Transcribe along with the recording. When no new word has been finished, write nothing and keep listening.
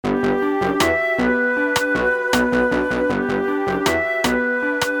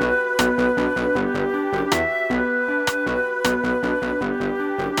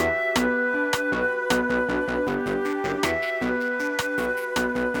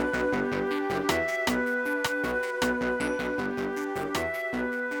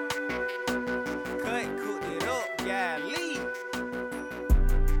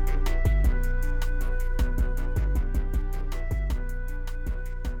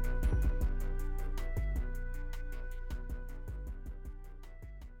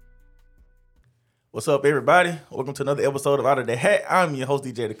What's up, everybody? Welcome to another episode of Out of the Hat. I'm your host,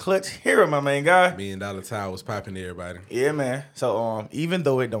 DJ The Clutch. Here with my main guy. $1 million Tower was popping to everybody. Yeah, man. So, even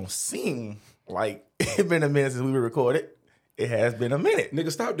though it don't seem like it's been a minute since we recorded, it has been a minute.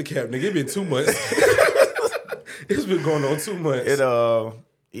 Nigga, stop the cap, nigga. It been 2 months. It's been going on 2 months.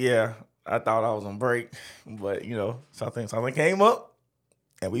 Yeah, I thought I was on break, but something came up,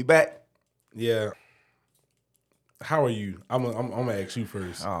 and we back. Yeah. How are you? I'm gonna ask you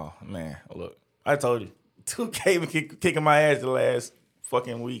first. Oh man, look, I told you, 2K been kicking my ass the last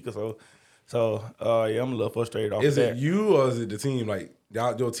fucking week or so. So yeah, I'm a little frustrated off. Is that. it you or is it the team? Like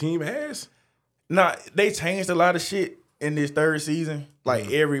your team ass? Nah, they changed a lot of shit in this third season.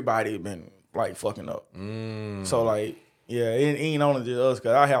 Like everybody been like fucking up. So like, yeah, it ain't only just us,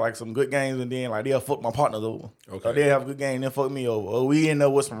 cause I have like some good games and then like they'll fuck my partners over. Okay. Or they'll have a good game and then fuck me over. Or we end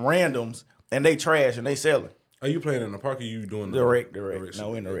up with some randoms and they trash and they selling. Are you playing in the park or you doing The rec.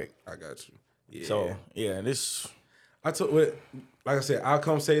 No, in the rec. I got you. Yeah. So yeah, this. I took what. Like I said, I'll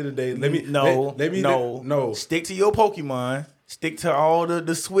come say today. Let me no. Stick to your Pokemon. Stick to all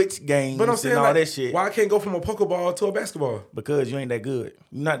the Switch games but I'm saying, and all like, that shit. Why I can't go from a Pokeball to a basketball? Because you ain't that good.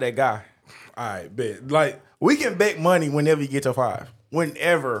 You're not that guy. All right, bet. Like we can bet money whenever you get your 5.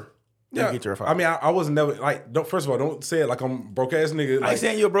 Whenever you get your 5. I mean, I was never like. First of all, don't say it like I'm broke ass nigga. Like, I ain't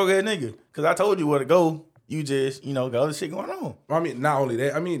saying you're a broke ass nigga. Because I told you where to go. You just, got other shit going on. I mean, not only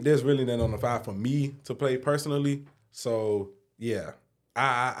that. I mean, there's really nothing on the 5 for me to play personally. So yeah,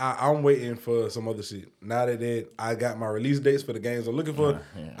 I'm waiting for some other shit. Now that I got my release dates for the games I'm looking for,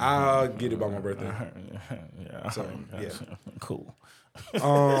 I'll get it by my birthday. Yeah. So yeah, cool.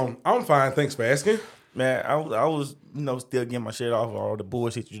 I'm fine. Thanks for asking. Man, I was still getting my shit off of all the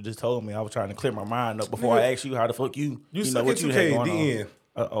bullshit you just told me. I was trying to clear my mind up before I asked you how the fuck you suck what at you 2K, had going the on. end.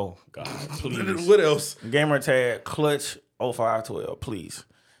 Oh God, please. What else? Gamer tag Clutch 0512,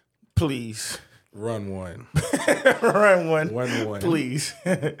 please. Run one. Run one. 1-1. Please.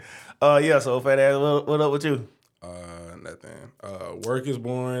 Yeah, so fat ass, what up with you? Nothing. Work is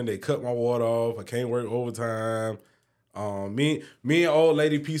boring. They cut my water off. I can't work overtime. Me and old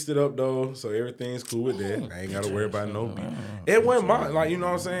lady pieced it up though, so everything's cool with that. I ain't gotta worry about no beef. It wasn't mine, like, you know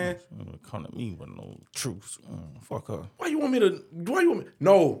what I'm saying? Come to me with no truth. Fuck her. Why you want me?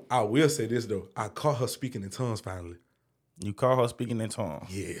 No, I will say this though. I caught her speaking in tongues finally. You call her speaking in tongues?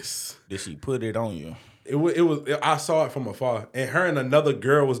 Yes. Did she put it on you? It was. I saw it from afar, and her and another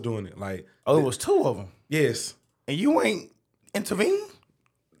girl was doing it. Like, it was 2 of them. Yes. And you ain't intervened?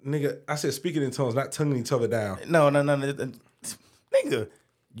 Nigga, I said speaking in tongues, not tonguing each other down. No. Nigga,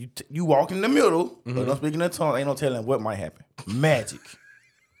 you walk in the middle, but don't speak in the tongue. Ain't no telling what might happen. Magic.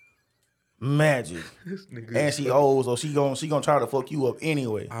 And she old, so she gonna try to fuck you up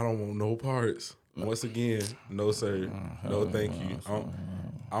anyway. I don't want no parts. Once again, no sir, no thank you.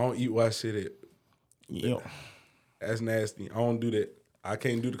 I don't eat white shit. That's nasty. I don't do that. I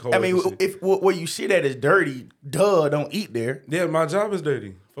can't do the cold. I mean, shit. if where you shit at is dirty, don't eat there. Yeah, my job is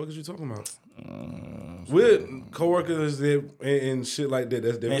dirty. Fuck is you talking about? With coworkers and shit like that.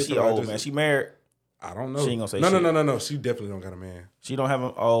 That's different. Man, she old, man. She married. I don't know. She ain't gonna say shit. No. She definitely don't got a man. She don't have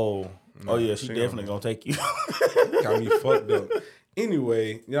a. Oh yeah, she definitely gonna take you. Got me fucked up.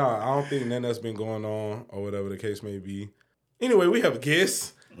 Anyway, I don't think nothing else been going on or whatever the case may be. Anyway, we have a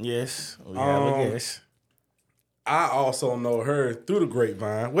guest. Yes, we have a guest. I also know her through the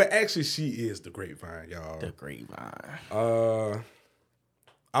grapevine. Well, actually, she is the grapevine, y'all. The grapevine.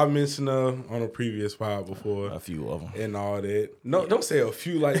 I mentioned her on a previous pod before. A few of them. And all that. No, don't say a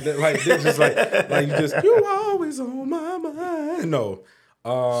few like that. Like, they're just like you always on my mind. No.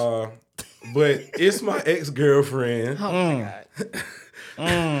 But it's my ex-girlfriend. Oh, my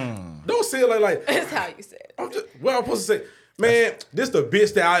God. Don't say it like... That's how you said it. What I'm supposed to say... Man, this the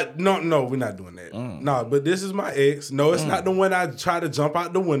bitch that No, we're not doing that. Nah, but this is my ex. No, it's not the one I try to jump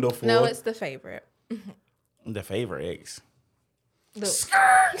out the window for. No, it's the favorite. The favorite ex.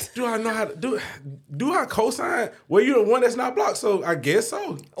 Do I know how to do it? Do I co-sign? Well, you're the one that's not blocked, so I guess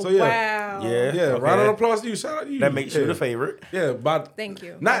so. So yeah. Wow. Yeah, Okay. round of applause to you. Shout out to you. That makes you the favorite. Yeah, Thank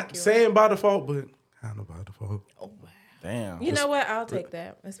you. Not Thank you. saying by default, but kind of by default. Oh, wow. Damn. You know what? I'll take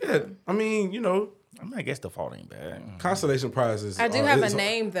that. That's Yeah, fine. I mean, I guess the fault ain't bad. consolation prizes. I do have a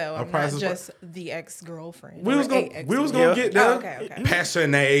name though. I'm prize not is- just the ex-girlfriend. We was gonna get there. Oh, okay.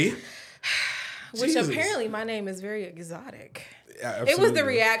 Passionate. Which Jesus. apparently my name is very exotic. Yeah, It was the absolutely.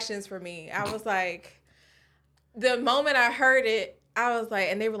 reactions for me. I was like, the moment I heard it, I was like,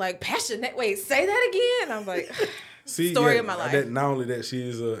 and they were like, passionate. Wait, say that again. I was like, story of my life. Not only that, she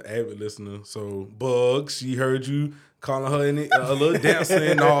is an avid listener. So, Bugs, she heard you calling her in it, a little dancing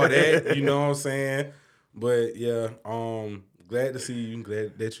and all that. You know what I'm saying? But yeah, glad to see you.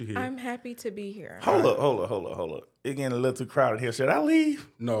 Glad that you're here. I'm happy to be here. Hold up. It's getting a little too crowded here. Should I leave?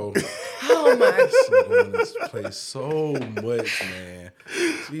 No. Oh my! I'm going to this place so much, man.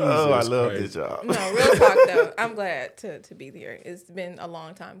 Jesus I love Christ. this job. No, real talk though. I'm glad to be here. It's been a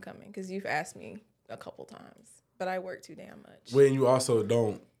long time coming because you've asked me a couple times, but I work too damn much. When you also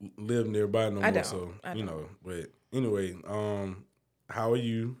don't live nearby no more, I don't. so I you don't. know. But anyway, how are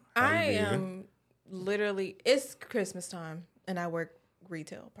you? I am literally. It's Christmas time, and I work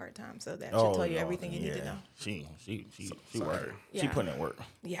retail part time, so that should tell you everything you need to know. She Sorry. work. Yeah. She putting in work.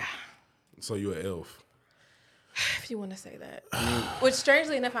 Yeah, So you're an elf. if you want to say that. Which,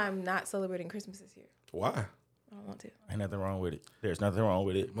 strangely enough, I'm not celebrating Christmas this year. Why? I don't want to. Ain't nothing wrong with it. There's nothing wrong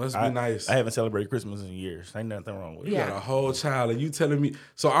with it. Must be nice. I haven't celebrated Christmas in years. Ain't nothing wrong with it. You Yeah. got a whole child, and you telling me.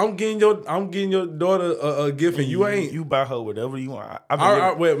 So I'm getting your daughter a gift, and you ain't. You buy her whatever you want.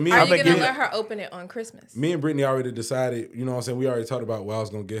 Are you gonna getting let her open it on Christmas? Me and Brittany already decided. You know what I'm saying? We already talked about what I was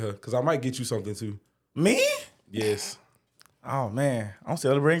gonna get her because I might get you something too. Me? Yes. Oh man, I'm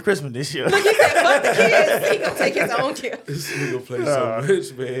celebrating Christmas this year. He said, "Fuck the kids. He gonna take his own gift." This nigga play so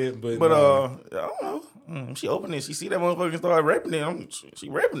much, man. But I don't know. She opened it. She see that motherfucker start rapping it. She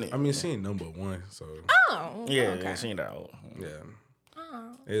rapping it. I mean, she ain't number one, so Oh, yeah, okay. yeah, she ain't that old. yeah.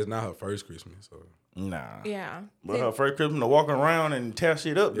 Oh. It's not her first Christmas, so Nah. Yeah. But her first Christmas to walk around and tear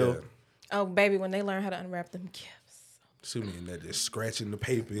shit up yeah. though. Oh, baby, when they learn how to unwrap them gifts. She mean that just scratching the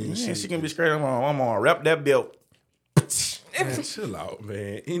paper and Yeah, shit. she can be straight. I'm gonna wrap that belt. Man, chill out,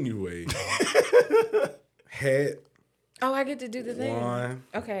 man. Anyway, hat, Oh, I get to do the thing. wine,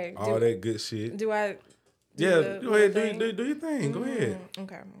 Okay. all that good shit. Do I? Yeah, go ahead, thing? do your thing. Go ahead.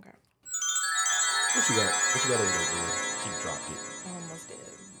 Okay. What you got? What you got over there, girl? She dropped it. I almost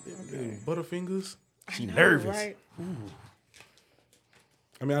did. Hey, Butterfingers. She nervous. Right?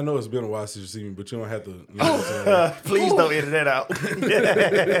 I mean, I know it's been a while since you see me, but you don't have to. You know what I'm saying? Please don't edit that out.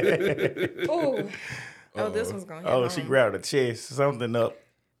 Ooh. Oh, this one's going to hit Oh, home. she grabbed her chest, something up.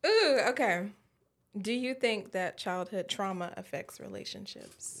 Ooh, okay. Do you think that childhood trauma affects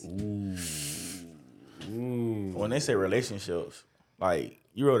relationships? When they say relationships, like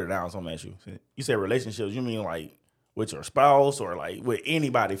you wrote it down, so I'm at you. You say relationships, you mean like with your spouse or like with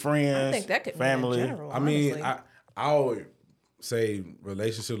anybody, friends, I think that could family. be in general. I mean, honestly. I would say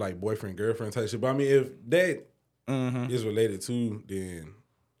relationship like boyfriend girlfriend type shit. But I mean, if that is related to, then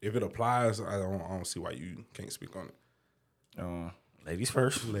if it applies, I don't see why you can't speak on it. Ladies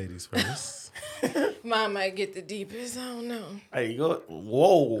first. Ladies first. Mine might get the deepest. I don't know. Hey, go.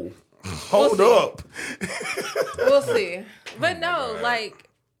 Whoa. Hold up. We'll see. But no, like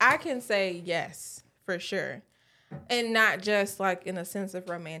I can say yes for sure, and not just like in a sense of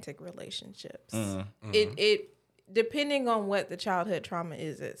romantic relationships. It depending on what the childhood trauma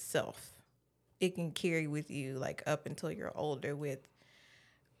is itself, it can carry with you like up until you're older with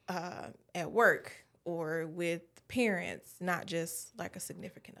at work or with parents, not just like a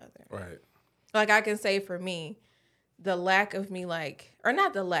significant other. Right. Like I can say for me, the lack of me like, or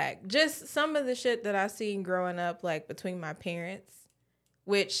not the lack, just some of the shit that I seen growing up like between my parents,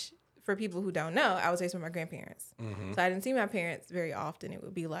 which for people who don't know, I was raised with my grandparents. So I didn't see my parents very often. It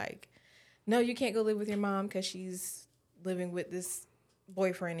would be like, no, you can't go live with your mom because she's living with this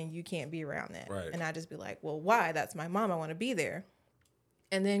boyfriend and you can't be around that. Right. And I'd just be like, well, why? That's my mom. I want to be there.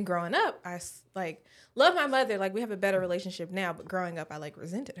 And then growing up, I like love my mother. Like we have a better relationship now, but growing up, I like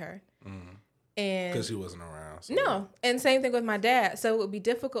resented her. And Because she wasn't around. So. no. And same thing with my dad. So it would be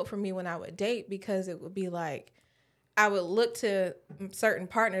difficult for me when I would date because it would be like, I would look to certain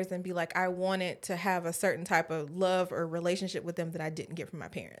partners and be like, I wanted to have a certain type of love or relationship with them that I didn't get from my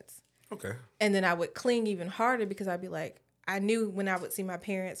parents. Okay. And then I would cling even harder because I'd be like, I knew when I would see my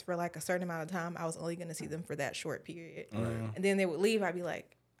parents for like a certain amount of time, I was only going to see them for that short period. And then they would leave. I'd be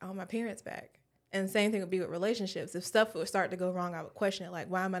like, I want my parents back. And the same thing would be with relationships. If stuff would start to go wrong, I would question it. Like,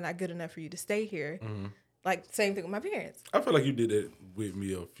 why am I not good enough for you to stay here? Like, same thing with my parents. I feel like you did that with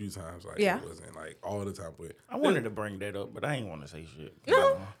me a few times. Like, Yeah. It wasn't like all the time. But I wanted to bring that up, but I ain't want to say shit.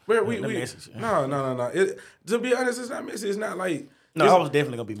 No. we message. no. To be honest, it's not messy. It's not like No, I was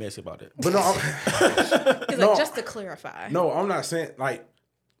definitely gonna be messy about that. But no, He's No. like, just to clarify. no, I'm not saying like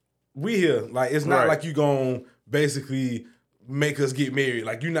we here. Like it's not Right. like you gonna basically make us get married.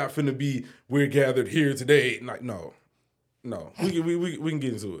 Like you're not finna be. We're gathered here today. Like no. We can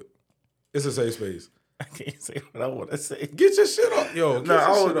get into it. It's a safe space. I can't say what I want to say. Get your shit off, yo. No, I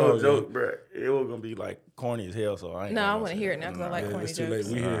was shit gonna off, joke, bro. It was gonna be like corny as hell, so I ain't. No, I want to hear it now because I like corny It's too late.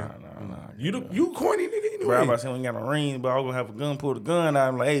 jokes. We here. Nah. You corny nigga anyway. Bro, I'm about to say we ain't got no ring, but I was gonna have a gun, pull the gun out.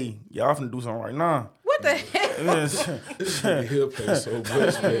 I'm like, hey, y'all finna do something right now. What the hell? He'll pay so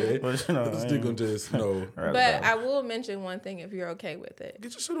much, man. But, you know, This nigga just no. But I will mention one thing if you're okay with it.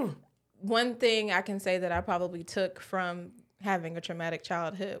 Get your shit on. One thing I can say that I probably took from having a traumatic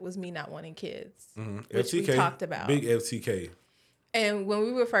childhood was me not wanting kids, which we talked about. Big FTK. And when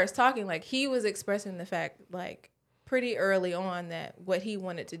we were first talking, like, he was expressing the fact, like, pretty early on that what he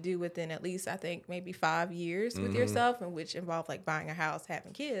wanted to do within at least, I think, maybe 5 years with yourself, and which involved, like, buying a house,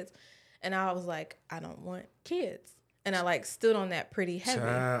 having kids. And I was like, I don't want kids. And I, like, stood on that pretty heavy.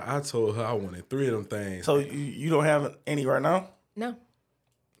 Child, I told her I wanted 3 of them things. So you don't have any right now? No.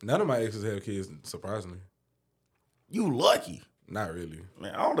 None of my exes have kids, surprisingly. You lucky. Not really.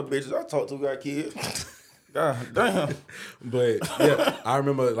 Man, all the bitches I talked to got kids. God damn. But yeah, I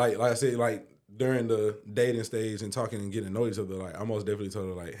remember like I said, like during the dating stage and talking and getting to know each other, like I most definitely told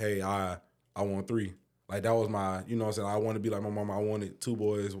her like, hey, I want 3. Like that was my, you know what I'm saying? I want to be like my mama. I wanted 2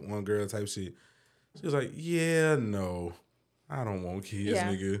 boys, 1 girl type shit. She was like, yeah, no, I don't want kids,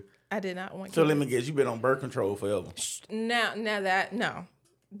 nigga. I did not want kids. So let me guess, you been on birth control forever. Now that, no.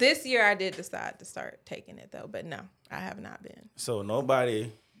 This year I did decide to start taking it though, but no, I have not been. So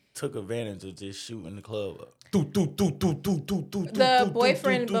nobody took advantage of just shooting the club up. The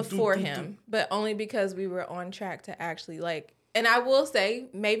boyfriend before him, but only because we were on track to actually like, and I will say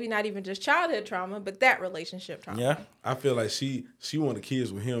maybe not even just childhood trauma, but that relationship trauma. Yeah, I feel like she wanted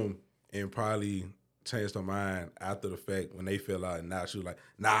kids with him and probably changed her mind after the fact when they fell out, and now she was like,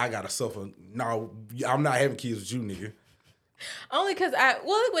 nah, I gotta suffer. No, I'm not having kids with you, nigga. Only because it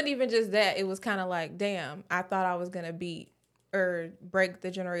wasn't even just that. It was kind of like, damn, I thought I was going to beat or break the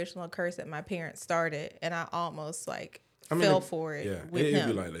generational curse that my parents started. And I almost fell for it with him. It'd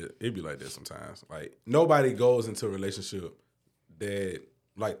be like that. It'd be like that sometimes. Like nobody goes into a relationship that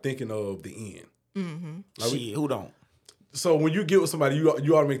like thinking of the end. Mm-hmm. Like who don't? So when you get with somebody, you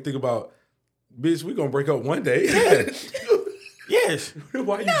automatically think about, bitch, we gonna break up one day. Yes.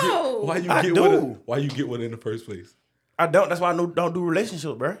 Why you get one in the first place? I don't. That's why I don't do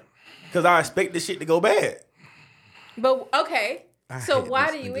relationships, bro. Because I expect this shit to go bad. But, okay. So why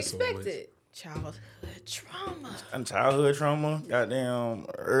do you expect it? Childhood trauma. And childhood trauma. Goddamn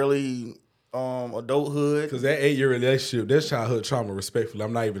early adulthood. Because that 8-year relationship, that's childhood trauma, respectfully.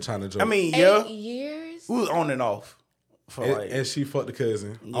 I'm not even trying to joke. I mean, 8 years? We was on and off. And she fucked the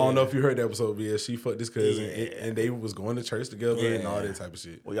cousin. Yeah. I don't know if you heard that episode, but yeah, she fucked this cousin, and they was going to church together and all that type of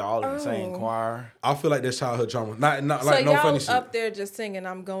shit. We all in the same choir. I feel like that's childhood trauma. Not so like no y'all funny shit. Up there just singing,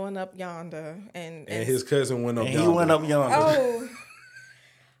 "I'm going up yonder," and his cousin went up. And he went up yonder.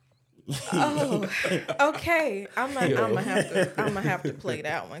 Oh, okay. I'm gonna have to play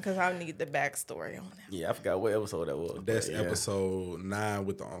that one because I need the backstory on that. Yeah, I forgot what episode that was. That's episode 9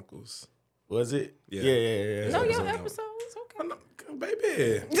 with the uncles. Was it? Yeah. No, your episodes. Okay.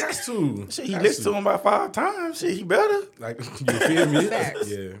 Baby, that's too. Shit, he listened to him about 5 times. Shit, he better. Like, you feel me? Facts.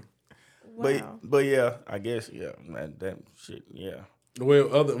 Yeah. Wow. But yeah, I guess that shit. Yeah.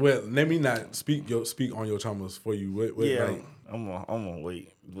 Well, let me not speak on your traumas for you. Like, I'm gonna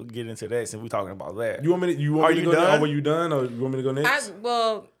wait. We'll get into that since we're talking about that. You want me to go done? next? Were you done, or you want me to go next?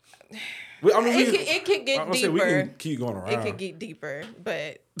 It could get deeper. We can keep going around. It could get deeper,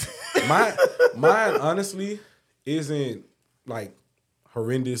 but mine honestly isn't like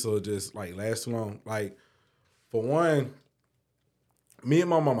horrendous or just like last too long. Like for one, me and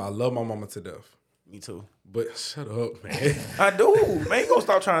my mama, I love my mama to death. Me too. But shut up, man. I do. Man, you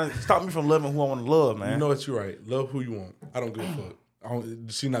gonna stop me from loving who I want to love, man. You know what? You're right. Love who you want. I don't give a fuck.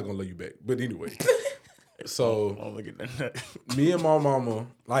 She's not gonna love you back. But anyway. So me and my mama,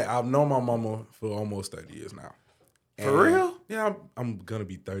 like I've known my mama for almost 30 years now. For real? Yeah, I'm gonna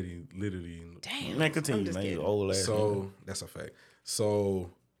be 30 literally. Damn. Man, continue, man. You old ass. So that's a fact.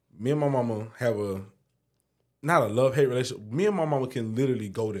 So me and my mama have not a love-hate relationship. Me and my mama can literally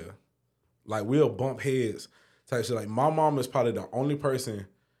go there. Like we'll bump heads type shit. Like my mom is probably the only person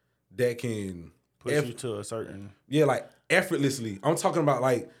that can push you to a certain like effortlessly. I'm talking about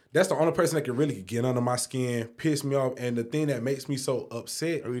like that's the only person that can really get under my skin, piss me off, and the thing that makes me so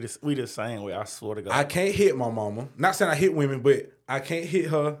upset. We the same way. I swear to God. I can't hit my mama. Not saying I hit women, but I can't hit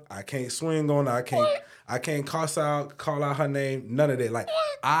her. I can't swing on her. I can't call out her name. None of that. Like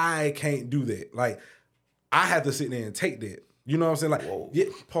I can't do that. Like I have to sit there and take that. You know what I'm saying? Like, yeah,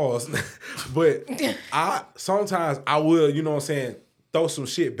 pause. But sometimes I will, you know what I'm saying, throw some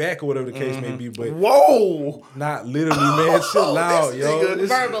shit back or whatever the case may be. But not literally, man. Chill out, yo.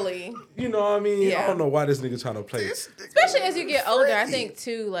 Verbally. You know what I mean? Yeah. I don't know why this nigga trying to play. Especially as you get older, I think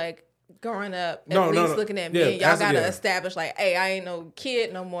too, like growing up, at least looking at me, y'all gotta establish like, hey, I ain't no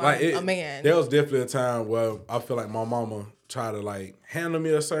kid no more. I'm a man. There was definitely a time where I feel like my mama tried to like handle me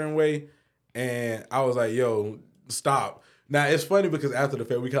a certain way. And I was like, yo, stop. Now, it's funny because after the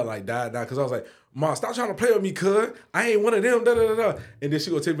fact, we kind of like died down because I was like, Mom, stop trying to play with me, cuz. I ain't one of them, da-da-da-da. And then she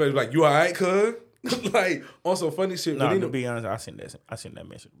gonna take me like, you all right, cuz? Like, on some funny shit. No, to be honest, I seen that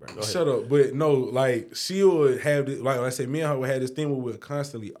message, bro. Go ahead. Shut up. But no, like, she would have this, like I said, me and her would have this thing where we would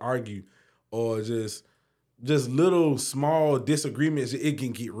constantly argue or just little small disagreements. It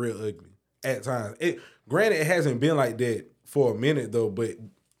can get real ugly at times. Granted, it hasn't been like that for a minute, though, but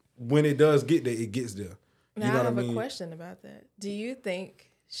when it does get there, it gets there. Now, you know I have what I mean? a question about that. Do you think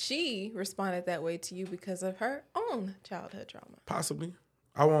she responded that way to you because of her own childhood trauma? Possibly.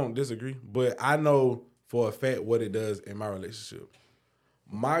 I won't disagree. But I know for a fact what it does in my relationship.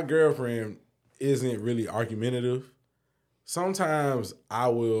 My girlfriend isn't really argumentative. Sometimes I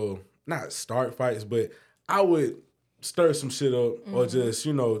will not start fights, but I would stir some shit up or just,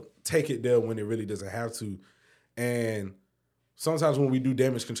 take it there when it really doesn't have to. And sometimes when we do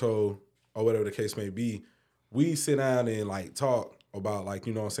damage control or whatever the case may be, we sit down and like talk about like,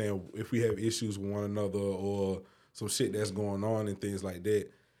 you know what I'm saying, if we have issues with one another or some shit that's going on and things like that.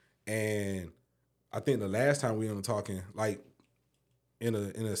 And I think the last time we were talking, like in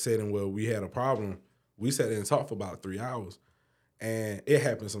a setting where we had a problem, we sat there and talked for about 3 hours. And it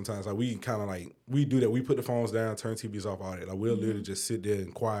happens sometimes. Like we kind of like, we do that. We put the phones down, turn TVs off, all that. Like we'll literally just sit there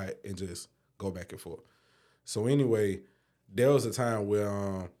and quiet and just go back and forth. So anyway, there was a time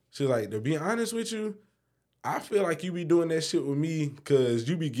where she was like, to be honest with you, I feel like you be doing that shit with me because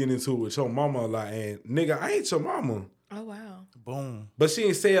you be getting into it with your mama a lot. And nigga, I ain't your mama. Oh, wow. Boom. But she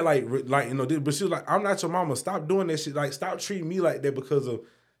ain't say it like but she was like, I'm not your mama. Stop doing that shit. Like, stop treating me like that because of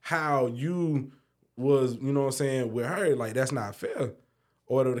how you was, you know what I'm saying, with her. Like, that's not fair.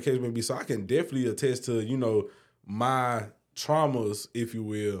 Or whatever the case may be. So I can definitely attest to, my traumas, if you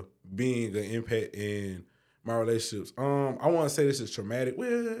will, being an impact in my relationships. I want to say this is traumatic.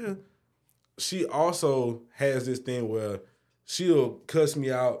 Well, she also has this thing where she'll cuss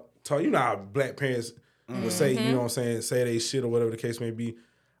me out. How black parents will say, you know what I'm saying, say they shit or whatever the case may be.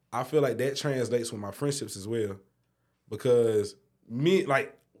 I feel like that translates with my friendships as well. Because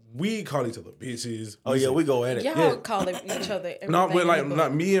we call each other bitches. Oh, yeah, we go at it. Y'all call each other everything. No, but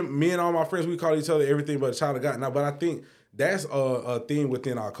like me and all my friends, we call each other everything but a child of God. Now, but I think that's a thing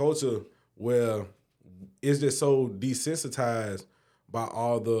within our culture where it's just so desensitized by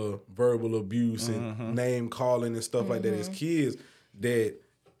all the verbal abuse and name calling and stuff like that as kids that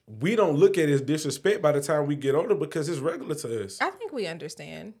we don't look at it as disrespect by the time we get older because it's regular to us. I think we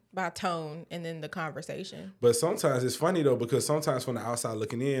understand by tone and then the conversation. But sometimes it's funny though because sometimes from the outside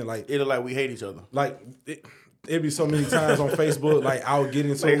looking in, like It look like we hate each other. like it'd be so many times on Facebook, like I'll get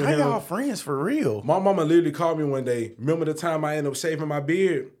into it with How him. y'all friends for real? My mama literally called me one day. Remember the time I ended up shaving my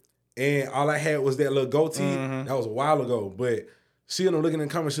beard and all I had was that little goatee? That was a while ago, but she ended up looking in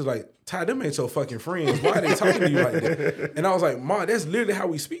the comments. She was like, Ty, them ain't your fucking friends. Why are they talking to you like that? And I was like, Ma, that's literally how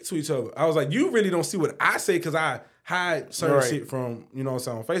we speak to each other. I was like, you really don't see what I say because I hide certain shit from, you know what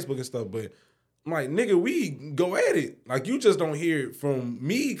I'm saying, on Facebook and stuff. But I'm like, nigga, we go at it. Like, you just don't hear it from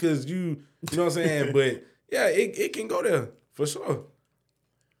me because you know what I'm saying? But yeah, it can go there for sure.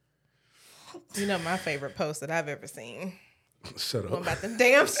 You know my favorite post that I've ever seen. Shut up. One about them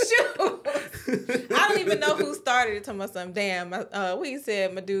damn shoes. I don't even know who started it. Talking about some damn. We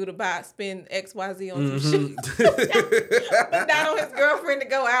said my dude about spend XYZ on some shoes, but not on his girlfriend to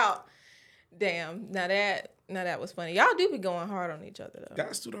go out. Damn. Now that was funny. Y'all do be going hard on each other though.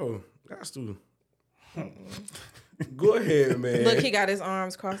 Got to. Go ahead, man. Look, he got his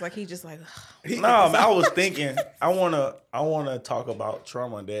arms crossed like he just like. I was thinking I wanna talk about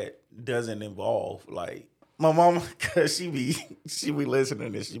trauma that doesn't involve like my mama, cause she be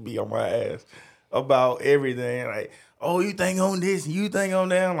listening and she be on my ass about everything. Like, oh, you think on this, you think on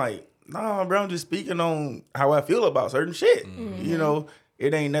that. I'm like, nah, bro, I'm just speaking on how I feel about certain shit. You know,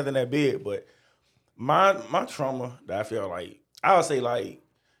 it ain't nothing that big. But my trauma that I feel like, I would say like,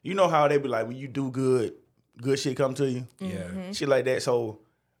 you know how they be like when you do good shit come to you. Yeah. Shit like that. So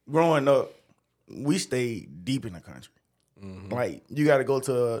growing up, we stayed deep in the country. Like, you got to go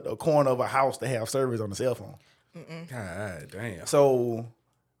to a corner of a house to have service on the cell phone. God damn. So,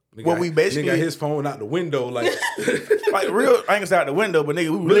 Nigga, what we basically... Nigga got his phone out the window, like... like, real... I ain't gonna say out the window, but nigga,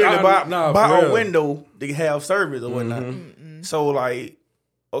 we literally buy a window to have service or whatnot. So, like,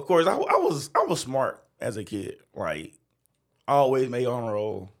 of course, I was smart as a kid. Like, I always made honor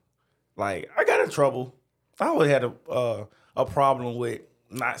roll. Like, I got in trouble. I always had a problem with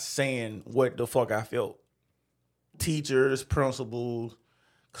not saying what the fuck I felt. Teachers, principals,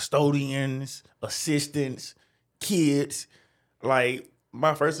 custodians, assistants, kids. Like,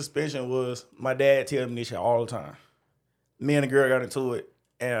 my first suspension was my dad telling me this shit all the time. Me and the girl got into it,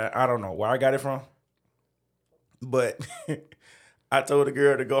 And I don't know where I got it from, but I told the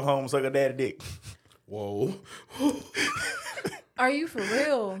girl to go home and suck her daddy dick. Whoa. Are you for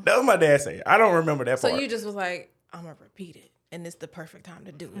real? That was my dad saying. I don't remember that part. So you just was like, I'm gonna repeat it, and it's the perfect time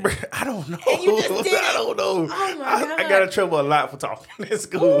to do it. I don't know. And you just did it. I don't know. Oh my God. I got in trouble a lot for talking at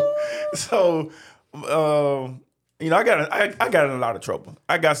school. Ooh. So, I got in a lot of trouble.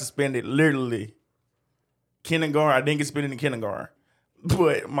 I got suspended literally kindergarten. I didn't get suspended in kindergarten.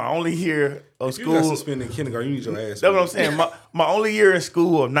 But my only year of school. You got suspended in kindergarten, you need your ass. That's what I'm saying. My only year in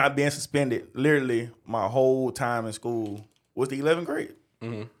school of not being suspended, literally my whole time in school was the 11th grade.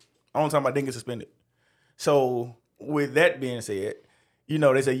 Mm-hmm. Only time I didn't get suspended. So with that being said,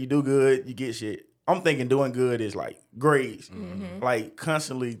 they say you do good, you get shit. I'm thinking doing good is like grades, like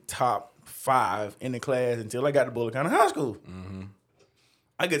constantly top 5 in the class until I got to Bullock County High School. Mm-hmm.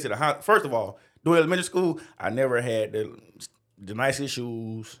 I get to the high. First of all, doing elementary school, I never had the nicest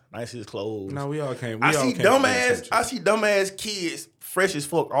shoes, nicest clothes. No, we all came. I see dumbass kids fresh as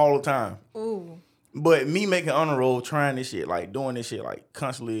fuck all the time. Ooh. But me making honor roll, trying this shit, like doing this shit, like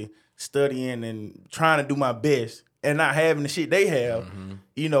constantly studying and trying to do my best and not having the shit they have.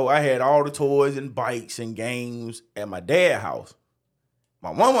 Mm-hmm. I had all the toys and bikes and games at my dad's house.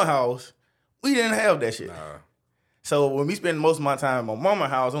 My mama's house, we didn't have that shit. Nah. So when we spend most of my time at my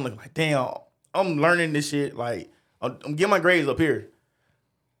mama's house, I'm looking like, damn, I'm learning this shit. Like, I'm getting my grades up here,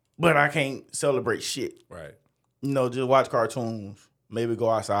 but I can't celebrate shit. Right. Just watch cartoons. Maybe go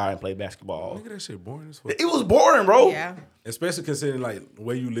outside and play basketball. Look at that shit boring as fuck. It was boring, bro. Yeah. Especially considering like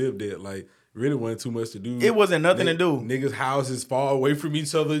where you lived at, like really wasn't too much to do. It wasn't nothing to do. Niggas' houses far away from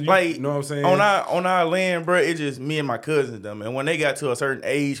each other. You know what I'm saying? On our land, bro, it's just me and my cousins them. And when they got to a certain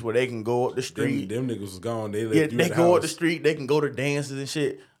age where they can go up the street, them niggas was gone. They go up the street. They can go to dances and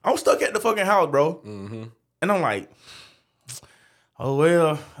shit. I'm stuck at the fucking house, bro. Mm-hmm. And I'm like, oh,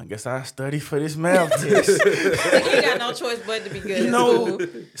 well, I guess I study for this math test. You got no choice but to be good at school.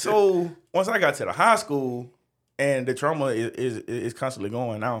 So once I got to the high school and the trauma is constantly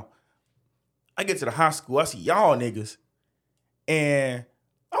going on, I get to the high school, I see y'all niggas, and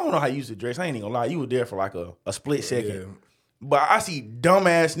I don't know how you used to dress. I ain't even gonna lie. You were there for like a split second. Yeah. But I see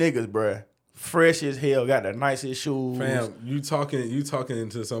dumbass niggas, bruh. Fresh as hell, got the nicest shoes. Fam, you talking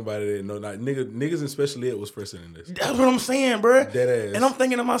to somebody that know not niggas in special ed was fresher than this. That's what I'm saying, bruh. Dead ass. And I'm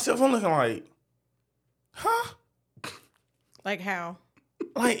thinking to myself, I'm looking like, huh? Like how?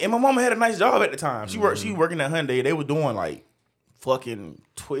 Like, and my mama had a nice job at the time. She working at Hyundai. They were doing like fucking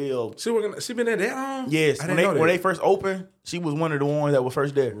 12. She been there that long? Yes. When they first opened, she was one of the ones that was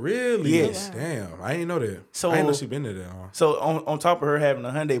first there. Really? Yes. Oh, wow. Damn, I didn't know that. So I didn't know she been there that long. So on top of her having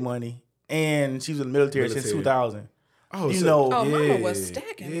the Hyundai money, and she was in the military since 2000. Oh, Mama was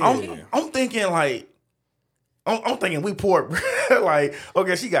stacking. Yeah. I'm thinking like, I'm thinking we poor, bro. Like,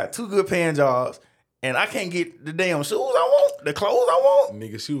 okay, she got 2 good paying jobs, and I can't get the damn shoes I want, the clothes I want.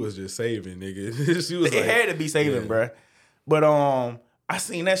 Nigga, she was just saving, nigga. She was. It had to be saving, bro. But I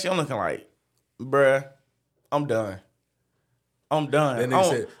seen that shit. I'm looking like, bruh, I'm done. I'm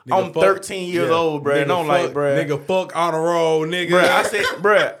 13 years old, bruh. And I'm like, bruh. Nigga, fuck on the road, nigga. Bruh, I said,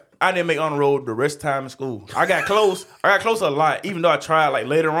 bruh, I didn't make on the road the rest of the time in school. I got close. a lot, even though I tried like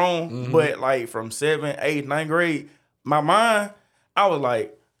later on. Mm-hmm. But like from 7th, 8th, 9th grade, my mind, I was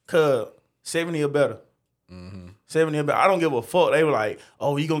like, 70 or better. Mm-hmm. 70 or better. I don't give a fuck. They were like,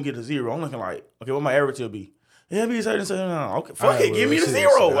 oh, you gonna get a 0. I'm looking like, okay, what my average will be? Yeah, be 7. Okay, fuck it, give me the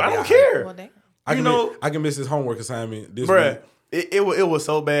 0. I don't care. Well, I can miss this homework assignment this bruh, week. It was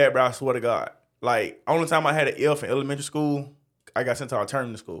so bad, bro. I swear to God. Like, only time I had an F in elementary school, I got sent to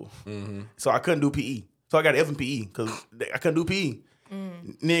alternative school. Mm-hmm. So I couldn't do PE. So I got an F in PE because I couldn't do PE.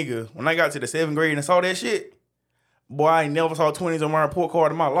 Nigga, when I got to the 7th grade and saw that shit, boy, I ain't never saw 20s on my report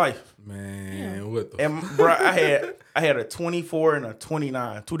card in my life. Man, what the fuck? And, bro, I had a 24 and a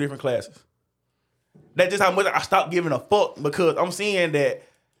 29, 2 different classes. That's just how much I stopped giving a fuck because I'm seeing that,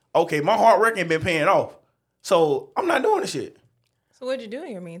 okay, my hard work ain't been paying off. So I'm not doing this shit. So what'd you do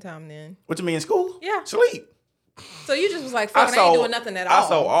in your meantime then? What you mean in school? Yeah. Sleep. So you just was like, fuck, I ain't doing nothing at all. I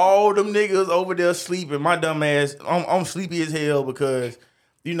saw all them niggas over there sleeping. My dumb ass, I'm sleepy as hell because,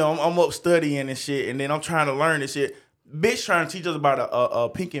 I'm up studying and shit, and then I'm trying to learn this shit. Bitch trying to teach us about a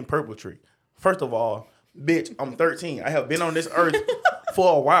pink and purple tree. First of all, bitch, I'm 13. I have been on this earth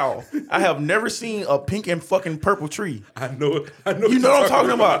for a while. I have never seen a pink and fucking purple tree. I know. You know what I'm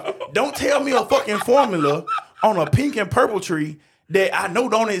talking about? Don't tell me a fucking formula on a pink and purple tree that I know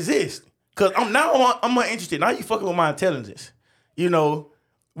don't exist. Cause I'm not interested. Now you fucking with my intelligence. I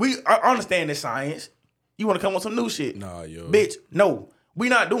understand this science. You want to come with some new shit? Nah, yo, bitch. No, we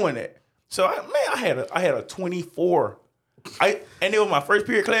not doing that. So I had a 24 And it was my first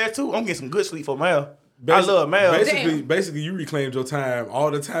period class too. I'm getting some good sleep for math. I love math. Basically, you reclaimed your time. All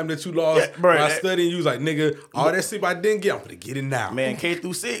the time that you lost by studying, you was like, nigga, all that sleep I didn't get, I'm gonna get it now. Man, K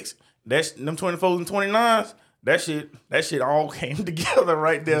through 6, that's them 24s and 29s. That shit all came together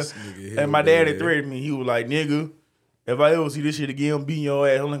right there. And my daddy threatened me. He was like, nigga, if I ever see this shit again, I'm beating your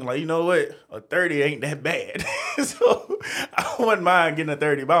ass. I'm looking like, you know what? A 30 ain't that bad. So I wouldn't mind getting a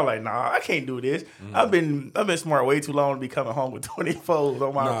 30, but I'm like, nah, I can't do this. I've been smart way too long to be coming home with 24s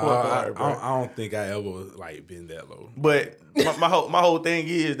on my report card, bro. I don't think I ever like been that low. But my whole thing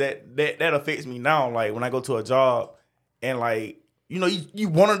is that affects me now. Like when I go to a job and like, you know, you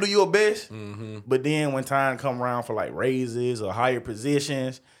want to do your best, but then when time come around for like raises or higher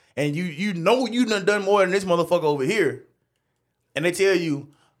positions, and you know you done more than this motherfucker over here, and they tell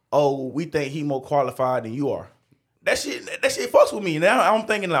you, oh, we think he more qualified than you are. That shit fucks with me. Now I'm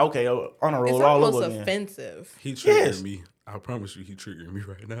thinking like, okay, on a roll all over again. It's almost offensive. He triggering me. I promise you, he triggering me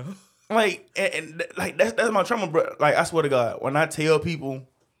right now. Like and like that's my trauma, bro. Like I swear to God, when I tell people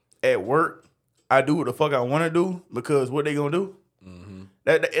at work, I do what the fuck I want to do because what they gonna do?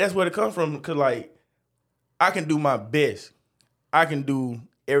 That's where it comes from. Cause like I can do my best. I can do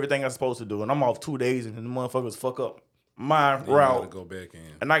everything I'm supposed to do, and I'm off 2 days, and the motherfuckers fuck up my route. Gotta go back in.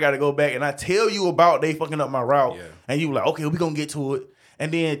 And I gotta go back, and I tell you about they fucking up my route, and you like, okay, we gonna get to it.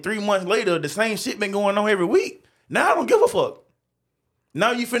 And then 3 months later, the same shit been going on every week. Now I don't give a fuck.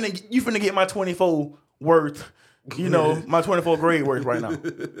 Now you finna get my 24 worth, you know, my 24 grade worth right now.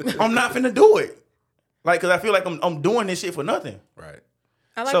 I'm not finna do it. Like, cause I feel like I'm doing this shit for nothing. Right.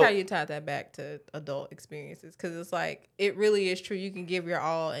 I like how you tied that back to adult experiences, because it's like, it really is true. You can give your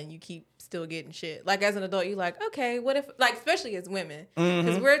all and you keep still getting shit. Like as an adult, you're like, okay, what if, like, especially as women,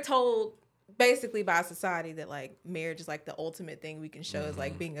 because we're told basically by society that like marriage is like the ultimate thing we can show is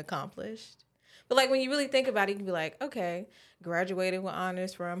like being accomplished. But like when you really think about it, you can be like, okay, graduated with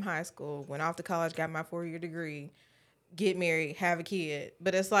honors from high school, went off to college, got my 4-year degree, get married, have a kid.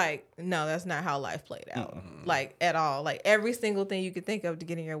 But it's like, no, that's not how life played out. Like at all. Like every single thing you could think of to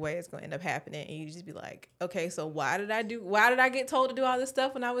get in your way is going to end up happening. And you just be like, okay, so why did I get told to do all this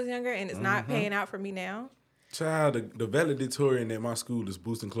stuff when I was younger and it's not paying out for me now? Child, the valedictorian at my school is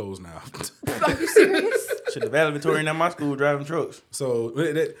boosting clothes now. Are you serious? Shit, the valedictorian at my school driving trucks. So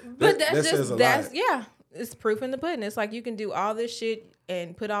that says a lot. Yeah, it's proof in the pudding. It's like you can do all this shit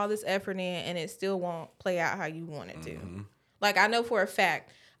and put all this effort in and it still won't play out how you want it to. Like I know for a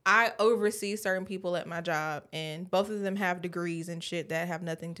fact, I oversee certain people at my job and both of them have degrees and shit that have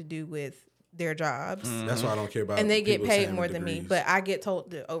nothing to do with their jobs. That's why I don't care about. And they get people paid saying more the than me, degrees. but I get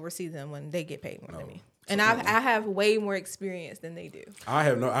told to oversee them when they get paid more than me. And I have way more experience than they do. I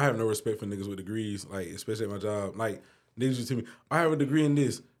have no respect for niggas with degrees, like especially at my job. Like niggas just tell me, I have a degree in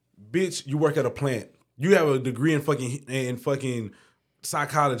this. Bitch, you work at a plant. You have a degree in fucking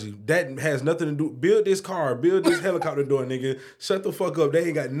psychology. That has nothing to do. Build this car, build this helicopter door, nigga. Shut the fuck up. They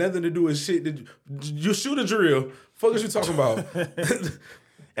ain't got nothing to do with shit. You shoot a drill. Fuck is you talking about?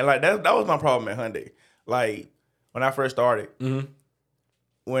 And like that was my problem at Hyundai. Like when I first started,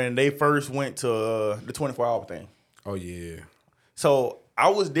 when they first went to the 24-hour thing. Oh yeah. So I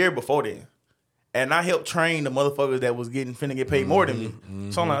was there before then, and I helped train the motherfuckers that was finna get paid more than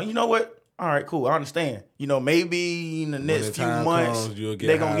me. So I'm like, you know what? All right, cool. I understand. You know, maybe in the next few months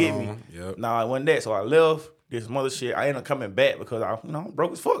they gonna get me. Yep. Nah, it wasn't that. So I left. This mother shit. I ended up coming back because I'm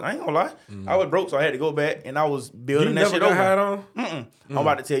broke as fuck. I ain't gonna lie. I was broke, so I had to go back, and I was building that shit over. You never got hired on? I'm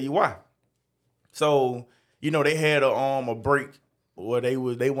about to tell you why. So they had a break where they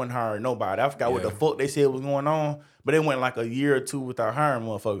wasn't hiring nobody. I forgot what the fuck they said was going on, but it went like a year or two without hiring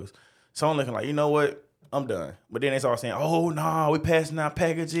motherfuckers. So I'm looking like, you know what? I'm done. But then they started saying, oh, no, we passing out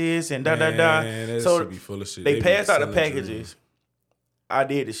packages and da-da-da. So should be full of shit. They passed out the packages. I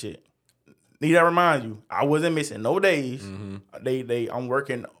did the shit. Need I remind you, I wasn't missing no days. I'm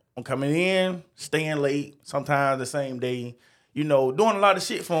working, I'm coming in, staying late, sometimes the same day, doing a lot of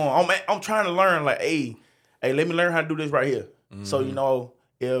shit for them. I'm trying to learn, like, hey, let me learn how to do this right here. So,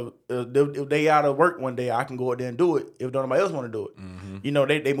 if they out of work one day, I can go out there and do it if nobody else want to do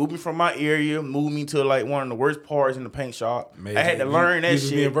it. They moved me from my area, moved me to like one of the worst parts in the paint shop. I had to learn that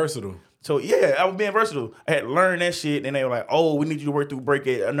shit. Being versatile. So yeah, I was being versatile. I had to learn that shit, and they were like, "Oh, we need you to work through break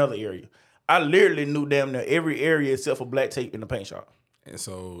at another area." I literally knew damn near every area except for black tape in the paint shop.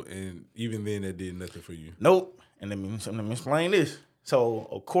 And even then, that did nothing for you. Nope. And let me explain this. So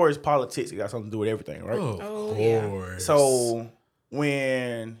of course, politics got something to do with everything, right? Of course. So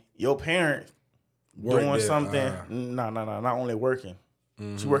when your parents doing something, not only working,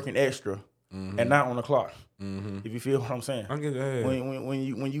 she's working extra and not on the clock. If you feel what I'm saying. I get that.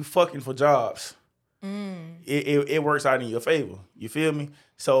 When you fucking for jobs, it works out in your favor. You feel me?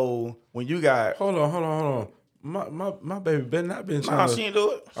 So when you got Hold on. My baby better not been trying to. she didn't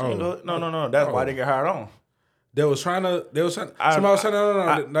do it. She didn't do it. No. That's why they get hired on. They was trying. Somebody was trying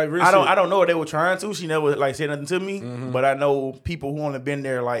to. Like, real shit. I don't know what they were trying to. She never like said nothing to me. But I know people who only been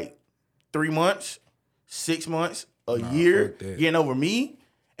there like 3 months, 6 months, a year, getting over me.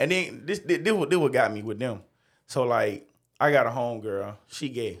 And then this what got me with them. So like I got a homegirl. She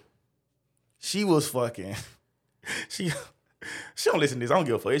gay. She was fucking. She don't listen to this. I don't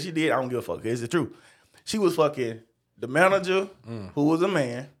give a fuck. If she did, I don't give a fuck. It's the truth. She was fucking the manager, who was a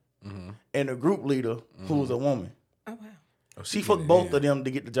man, and the group leader, who was a woman. Oh, wow. She fucked both of them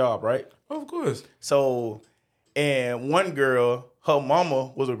to get the job, right? Of course. So, and one girl, her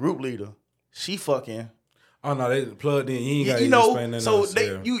mama was a group leader. She fucking. Oh no, they plugged in. You ain't got to explain that. So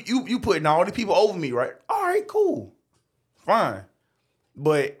you putting all the people over me, right? All right, cool, fine,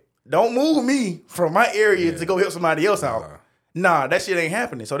 but don't move me from my area to go help somebody else out. Nah, that shit ain't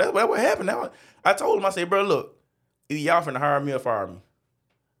happening. So that's what happened. Now I told him, I said, bro, look, either y'all finna hire me or fire me,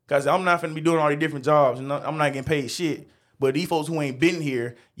 cause I'm not finna be doing all these different jobs and I'm not getting paid shit. But these folks who ain't been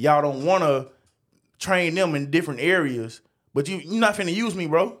here, y'all don't wanna train them in different areas. But you not finna use me,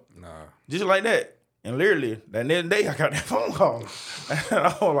 bro. Nah, just like that. And literally, that next day, I got that phone call. And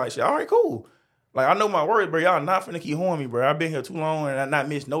I was like, shit, all right, cool. Like, I know my words, bro. Y'all not finna keep horning me, bro. I've been here too long and I not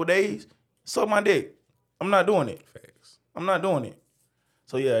missed no days. Suck my dick. I'm not doing it. facts. I'm not doing it.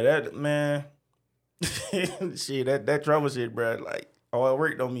 So, yeah, that, man, shit, that trouble shit, bro. Like, all it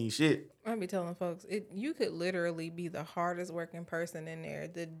work don't mean shit. I be telling folks, you could literally be the hardest working person in there.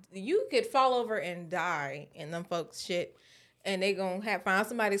 You could fall over and die in them folks' shit, and they gonna find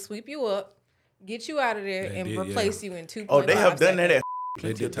somebody to sweep you up, get you out of there, and replace you in 2.5 Oh, they have done seconds. that.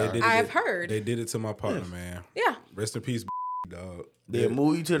 They did it. I've heard. They did it to my partner, man. Yeah. Rest in peace, dog. They'll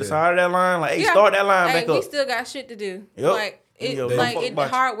move you to the side of that line. Like, hey, start that line back we up. still got shit to do. Yep.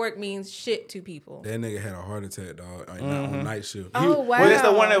 Hard work means shit to people. That nigga had a heart attack, dog. On night shift. Oh, wow. Well, that's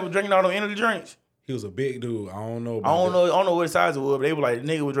the one that was drinking all them energy drinks. He was a big dude. I don't know. I don't know what size it was, but they were like, the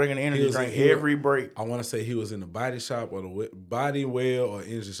nigga was drinking the energy drink every break. I want to say he was in the body shop or the body well or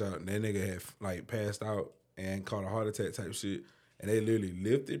energy shop. And that nigga had like passed out and caught a heart attack type shit. And they literally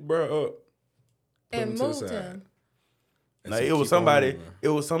lifted bro up and moved him. Like, it was somebody, it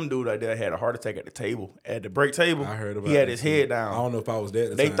was some dude out there had a heart attack at the table, at the break table. I heard about it. He had his head down. I don't know if I was there at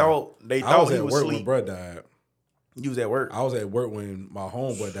the they time. thought I was he at was work asleep. when bro died. You was at work. I was at work when my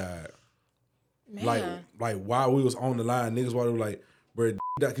homeboy died. Man. Like while we was on the line, niggas were like, bro,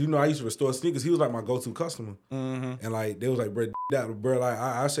 you know I used to restore sneakers. He was like my go-to customer. Mm-hmm. And like they was like, bro, like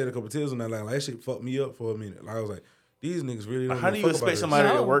I shed a couple tears on that. Like that shit fucked me up for a minute. Like I was like, these niggas really don't. How do you expect somebody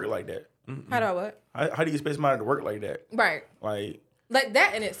to work like that? How do I what? How do you expect somebody to work like that? Right. Like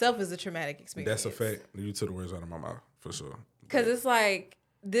that in itself is a traumatic experience. That's a fact. You took the words out of my mouth for sure. Because it's like,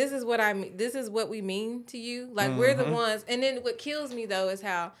 this is what I mean. This is what we mean to you. Like, we're the ones. And then what kills me though is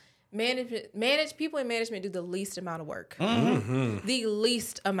how people in management do the least amount of work. Mm-hmm. The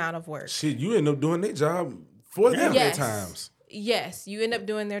least amount of work. Shit, you end up doing their job for them at times. Yes, you end up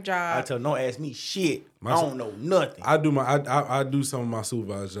doing their job. I tell them, don't ask me shit. I don't know nothing. I do some of my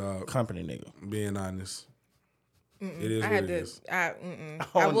supervisor job. Company nigga. Being honest. Mm-mm. It is what it is. I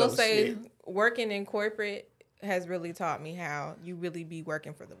will say, working in corporate has really taught me how you really be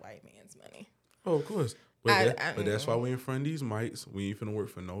working for the white man's money. Oh, of course. But that's why we in front of these mics. We ain't finna work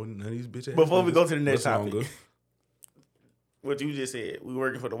for none of these bitches. Before we go to the next topic, what you just said, we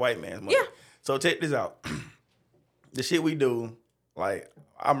working for the white man's money. Yeah. So check this out. The shit we do, like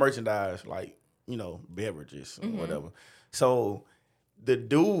our merchandise, like, you know, beverages or whatever. So the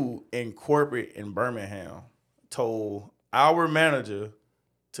dude in corporate in Birmingham told our manager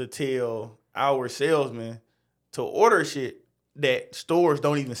to tell our salesman to order shit that stores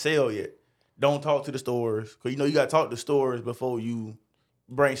don't even sell yet. Don't talk to the stores, because you know you got to talk to stores before you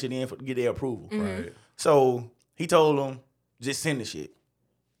bring shit in to get their approval. Right. So he told them, just send the shit.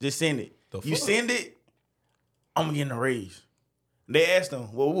 Just send it. You send it, I'm getting a raise. They asked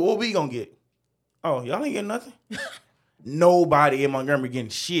him, well, what we gonna get? Oh, y'all ain't getting nothing? Nobody in Montgomery getting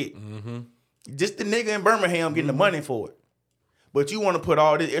shit. Mm-hmm. Just the nigga in Birmingham getting the money for it. But you want to put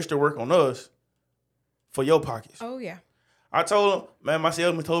all this extra work on us for your pockets. Oh, yeah. I told him, man, my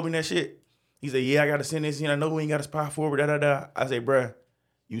salesman told me that shit. He said, yeah, I got to send this in. I know we ain't got a spot for it, da-da-da. I said, bruh,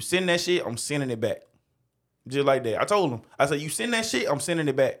 you send that shit, I'm sending it back. Just like that. I told him. I said, you send that shit, I'm sending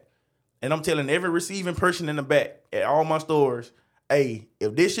it back. And I'm telling every receiving person in the back at all my stores, hey,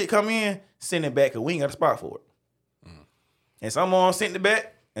 if this shit come in, send it back because we ain't got a spot for it. And someone sent it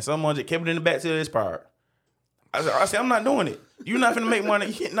back, and someone just kept it in the back till it expired. I said, I'm not doing it. You're not finna make money.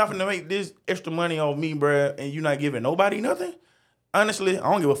 You're not finna make this extra money on me, bruh, and you're not giving nobody nothing. Honestly,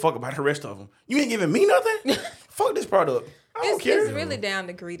 I don't give a fuck about the rest of them. You ain't giving me nothing? Fuck this product. I don't care. It's really down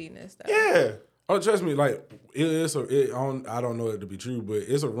to greediness, though. Yeah. Oh, trust me, like I don't know it to be true, but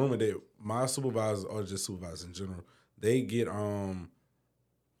it's a rumor that my supervisors or just supervisors in general, they get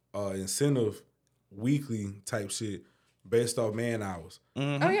incentive weekly type shit based off man hours.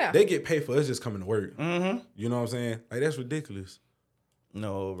 Mm-hmm. Oh yeah, they get paid for us just coming to work. Mm-hmm. You know what I'm saying? Like that's ridiculous.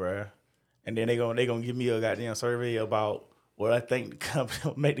 No, bruh. And then they gonna give me a goddamn survey about what I think the company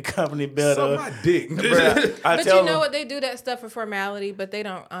will make the company better. Suck my dick. Bruh, but you know what? They do that stuff for formality, but they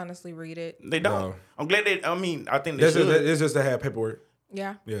don't honestly read it. They don't. No. I'm glad they. I mean, I think they that's should. It's just to have paperwork.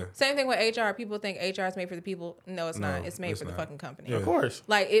 Yeah. Yeah. Same thing with HR. People think HR is made for the people. No, it's not. It's made for the fucking company. Yeah. Of course.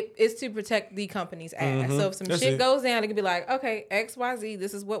 Like it's to protect the company's ass. So if some shit goes down, it could be like, okay, XYZ,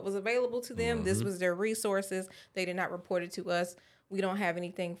 this is what was available to them. This was their resources. They did not report it to us. We don't have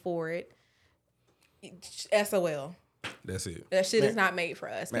anything for it. SOL. That's it. That shit is not made for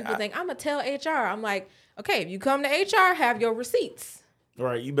us. People think, I'm going to tell HR. I'm like, okay, if you come to HR, have your receipts.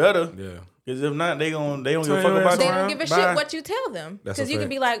 Right, you better. Yeah. Because if not, they don't give a fuck about They don't give a shit what you tell them. Because you can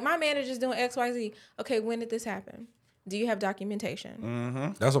be like, my manager's doing XYZ. Okay, when did this happen? Do you have documentation?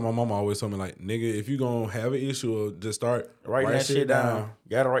 Mm-hmm. That's what my mama always told me. Like, nigga, if you gonna have an issue, just start write that shit down.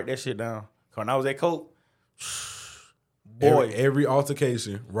 You gotta write that shit down. When I was at Coke, boy, every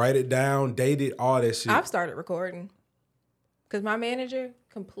altercation, write it down, date it, all that shit. I've started recording. Because my manager,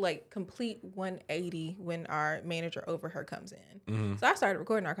 complete 180 when our manager over her comes in. Mm-hmm. So I started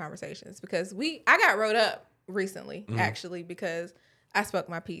recording our conversations because I got wrote up recently, actually, because I spoke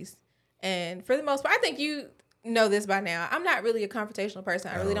my piece. And for the most part, I think you know this by now. I'm not really a confrontational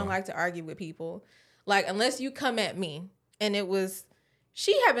person. I really don't like to argue with people. Like, unless you come at me. And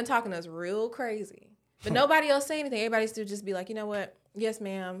she had been talking to us real crazy. But nobody else say anything. Everybody still just be like, you know what? Yes,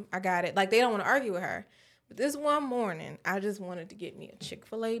 ma'am. I got it. Like, they don't want to argue with her. But this one morning, I just wanted to get me a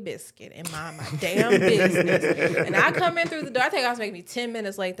Chick-fil-A biscuit and mind my damn business. And I come in through the door. I think I was making me 10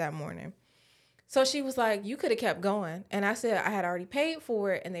 minutes late that morning. So she was like, you could have kept going. And I said I had already paid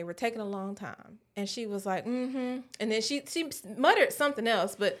for it and they were taking a long time. And she was like, mm-hmm. And then she muttered something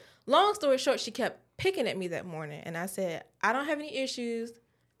else. But long story short, she kept picking at me that morning. And I said, I don't have any issues.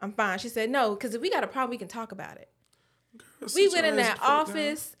 I'm fine. She said, no, because if we got a problem, we can talk about it. We went in that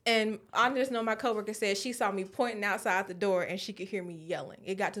office, and I just know my coworker said she saw me pointing outside the door, and she could hear me yelling.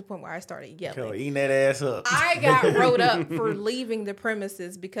 It got to the point where I started yelling. Eating that ass up. I got wrote up for leaving the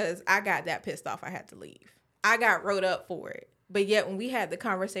premises because I got that pissed off I had to leave. I got wrote up for it. But yet, when we had the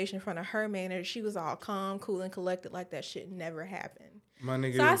conversation in front of her manager, she was all calm, cool, and collected like that shit never happened. My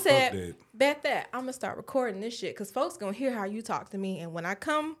nigga, so I said, bet that. I'm going to start recording this shit because folks going to hear how you talk to me. And when I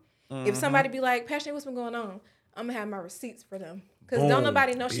come, if somebody be like, Passionate, what's been going on? I'm going to have my receipts for them. Because don't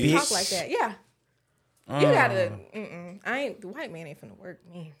nobody know she talk like that. Yeah. You got to, the white man ain't finna work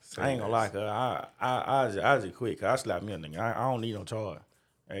me. I ain't going to lie, cuz I just quit because I slapped me a nigga. I don't need no charge.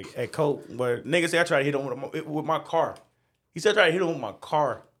 At Coke, but nigga said I tried to hit him with my car. He said I tried to hit him with my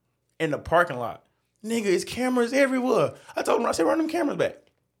car in the parking lot. Nigga, it's cameras everywhere. I told him, I said, run them cameras back.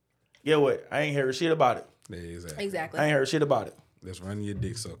 Yeah, what? I ain't heard shit about it. Exactly. I ain't heard shit about it. That's running your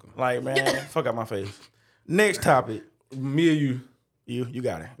dick sucker. Like, man, fuck out my face. Next topic. Me or you? You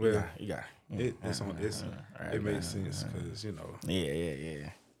got it. Well, you got it. It makes sense because, you know. Yeah.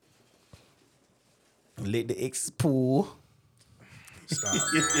 Let the X pull. Stop.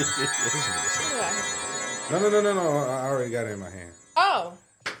 No. I already got it in my hand. Oh.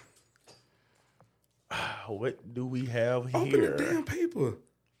 What do we have here? Open the damn paper.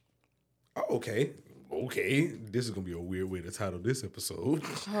 Oh, okay. This is gonna be a weird way to title this episode.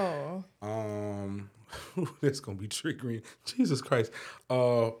 Oh. That's gonna be triggering. Jesus Christ.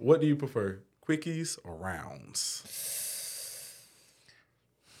 What do you prefer? Quickies or rounds?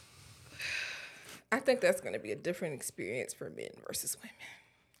 I think that's gonna be a different experience for men versus women.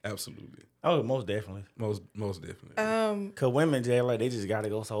 Absolutely. Oh, most definitely. Most definitely. Cause women, Jay, like they just gotta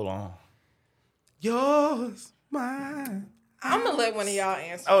go so long. Yours, mine. I'm gonna let one of y'all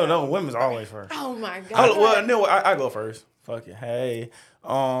answer. Oh no, women's always first. Oh my god. Well, no, I go first. Fuck it. Hey,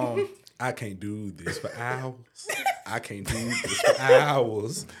 I can't do this for hours. I can't do this for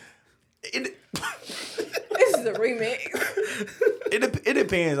hours. This is a remix. It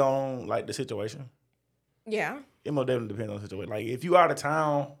depends on like the situation. Yeah. It most definitely depends on the situation. Like if you out of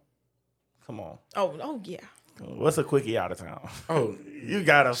town, come on. Oh yeah. What's a quickie out of town? Oh, you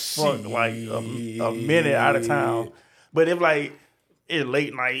gotta fuck like a minute out of town. But if like it's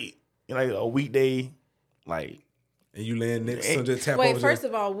late night, like a weekday, like and you land next to just tap Wait, over. first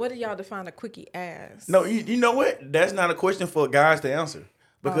of all, what do y'all define a quickie as? No, you know what? That's not a question for guys to answer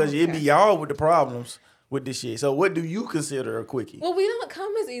because it be y'all with the problems with this shit. So what do you consider a quickie? Well, we don't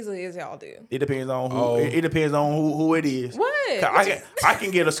come as easily as y'all do. It depends on who. It depends on who it is. What? I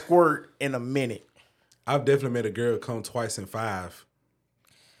can get a squirt in a minute. I've definitely met a girl come twice in 5.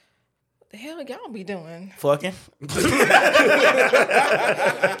 The hell y'all be doing? Fucking.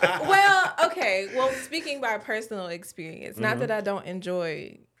 Well, okay. Well, speaking by personal experience, not that I don't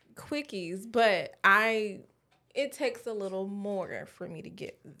enjoy quickies, but it takes a little more for me to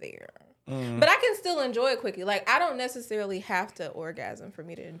get there. But I can still enjoy a quickie. Like, I don't necessarily have to orgasm for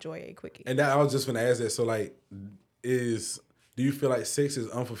me to enjoy a quickie. And I was just gonna ask that. So, like, do you feel like sex is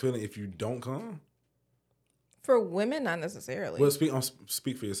unfulfilling if you don't come? For women, not necessarily. Well,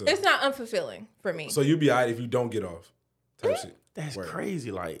 speak for yourself. It's not unfulfilling for me. So you'll be alright if you don't get off. Type shit. That's crazy.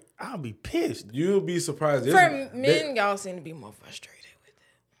 Like, I'll be pissed. You'll be surprised. For men, y'all seem to be more frustrated with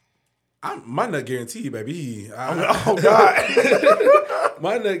it. My nut guaranteed, baby. Oh God.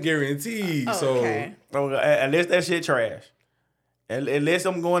 My nut guaranteed. Oh, so okay. Unless that shit trash. Unless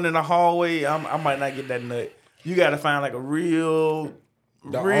I'm going in the hallway, I might not get that nut. You got to find like a real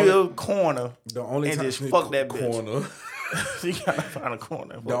corner. The only and time just fuck that corner. You gotta find a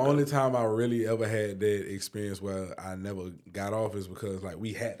corner. The only time I really ever had that experience where I never got off is because like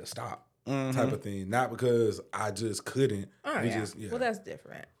we had to stop type of thing. Not because I just couldn't. Oh, yeah. Well, that's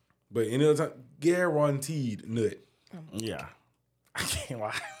different. But any other time, guaranteed nut. Yeah. I can't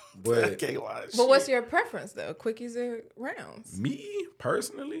lie. But I can't lie. But what's your preference though? Quickies or rounds? Me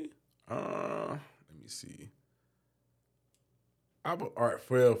personally, let me see. All right,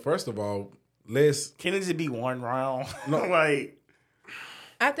 well, first of all, can it just be one round? No, like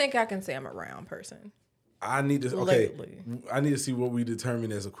I think I can say I'm a round person. I need to I need to see what we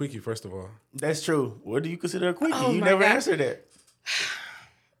determine as a quickie first of all. That's true. What do you consider a quickie? Oh you my never God. answered that.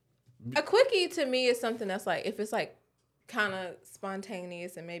 A quickie to me is something that's like if it's like kind of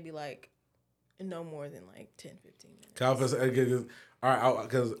spontaneous and maybe like no more than like 10, 15 minutes. All right,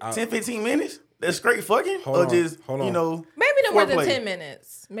 because 10, 15 minutes? That's straight fucking? Hold on. You know, maybe no more than foreplay? 10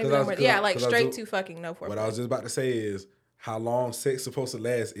 minutes. Maybe no more. Yeah, like straight to fucking no foreplay. What I was just about to say is how long sex supposed to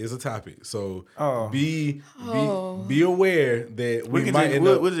last is a topic. So be aware that we might end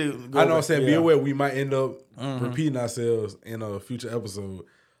up. I know what I'm saying. Be aware we might end up repeating ourselves in a future episode.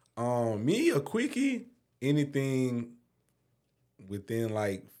 Me, a quickie, anything within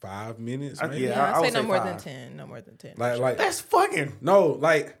like 5 minutes. Maybe? Yeah, I say no more than 10. No more than 10. Like that's fucking no.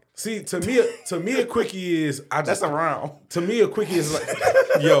 Like see, to me, a quickie is that's a round. To me, a quickie is like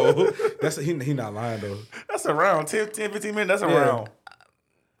yo. That's he not lying though. That's a round. 10, 15 minutes. That's a round.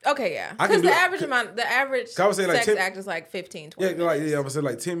 Okay, yeah. Because the average sex 10, act is like 15, 20 Yeah, minutes. I would say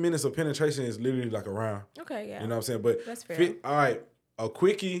like 10 minutes of penetration is literally like a round. Okay, yeah. You know what I'm saying? But that's fair. All right, a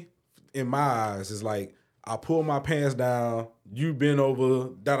quickie in my eyes is like I pull my pants down, you bend over,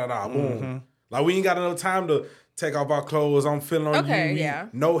 boom. Like we ain't got enough time to take off our clothes. I'm feeling on you. Okay, yeah.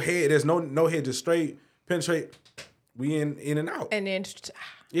 No head. There's no head. Just straight penetrate. We in and out. And then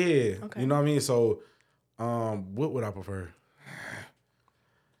yeah. Okay. You know what I mean? So, what would I prefer?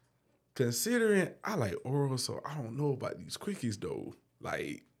 Considering I like oral, so I don't know about these quickies though.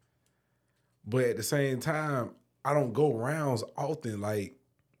 Like, but at the same time, I don't go rounds often. Like,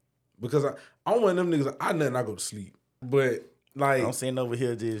 because I'm one of them niggas. I go to sleep. But like I'm sitting over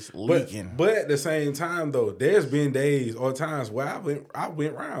here just leaking. But at the same time though, there's been days or times where I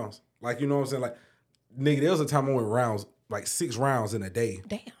went rounds. Like, you know what I'm saying? Like, nigga, there was a time I went rounds, like 6 rounds in a day.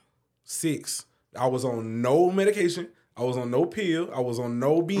 Damn. 6. I was on no medication. I was on no pill. I was on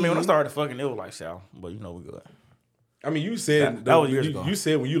no bean. I mean, when I started fucking, it was like Sal, but you know we good. I mean, you said that was years ago. You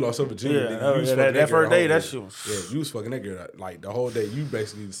said when you lost your virginity, that first day, that shit was... Yeah, you was fucking that girl like the whole day. You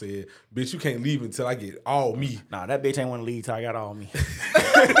basically said, "Bitch, you can't leave until I get all me." Nah, that bitch ain't want to leave till I got all me.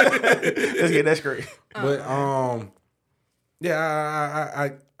 Let's get that straight. But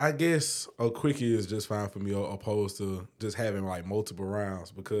yeah, I guess a quickie is just fine for me, opposed to just having like multiple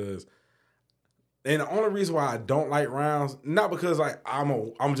rounds because. And the only reason why I don't like rounds, not because like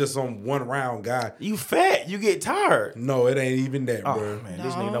I'm just some one round guy. You fat, you get tired. No, it ain't even that, bro. Man,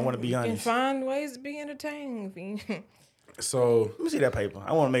 this nigga don't want to be honest. You can find ways to be entertained. So let me see that paper.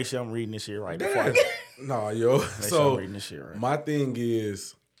 I want to make sure I'm reading this shit right. No, yo. So I'm reading this shit right. My thing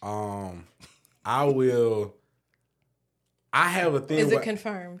is, I have a thing. Is it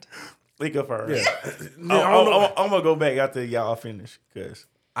confirmed? It confirmed. Yeah. I'm gonna go back after y'all finish because.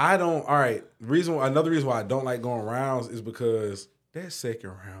 I don't. All right. Another reason why I don't like going rounds is because that second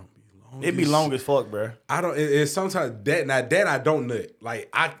round be It be long as fuck, bro. I don't. It's sometimes that I don't nut.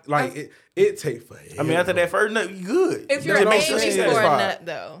 It take forever. I mean, after that first nut, you good. If you're It makes aiming sense. for a Satisfied.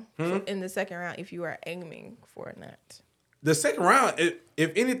 nut, though, in the second round, if you are aiming for a nut, The second round,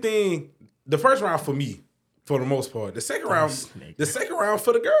 if anything, the first round for me, for the most part. The second round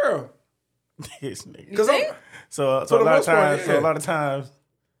for the girl. This nigga. Because So a the lot of most part, times, yeah. so a lot of times,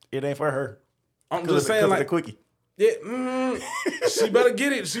 it ain't for her. I'm just saying, like, the quickie. yeah, she better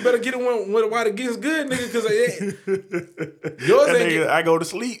get it. She better get it while it gets good, nigga. Because yours That ain't. nigga, I go to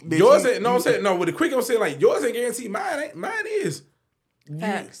sleep. Bitch. Yours ain't. No, I'm saying no. With the quickie, I'm saying like yours ain't guaranteed. Mine ain't. Mine is.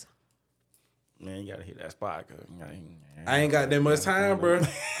 facts. Man, you gotta hit that spot. Cause I ain't got that much time, bro.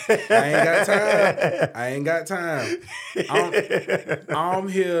 I ain't got time. I'm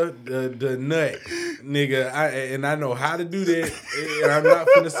here the nut, nigga. I know how to do that. And I'm not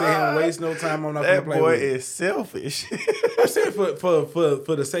finna sit here and waste no time. I'm not that finna play boy with it. is selfish. I'm saying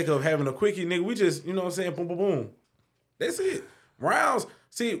for the sake of having a quickie, nigga, we just, you know what I'm saying, boom, boom, boom. That's it. Rounds.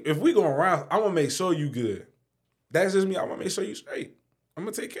 See, if we going rounds, I want to make sure you good. That's just me. I want to make sure you straight. I'm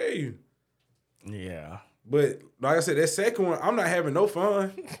gonna take care of you. Yeah. But like I said, that second one, I'm not having no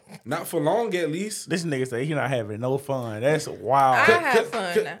fun. Not for long, at least. This nigga say he not having no fun. That's wild. I have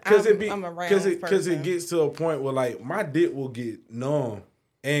fun. I'm a round Because person. it gets to a point where like my dick will get numb,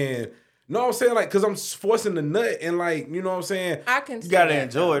 and know what I'm saying, like, because I'm forcing the nut, and like, you know what I'm saying. I can. You gotta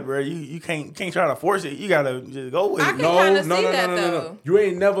enjoy it, bro. You can't try to force it. You gotta just go with I it. can kinda see that, though. There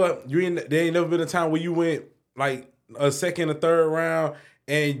ain't never been a time where you went like a second or third round.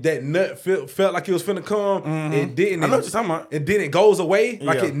 And that nut felt like it was finna come. It didn't. I know what you're talking about. And then it goes away.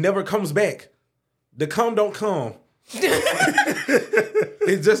 Like Yeah. it never comes back. The cum don't come.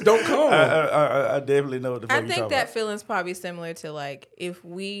 It just don't come. I definitely know what the fuck I you think talking that about. feeling's probably similar to like if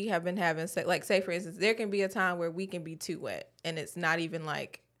we have been having sex. Like, say for instance, there can be a time where we can be too wet, and it's not even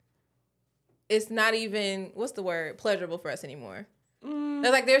what's the word, pleasurable for us anymore.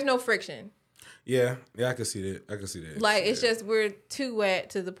 There's no friction. Yeah, I can see that. Like it's just we're too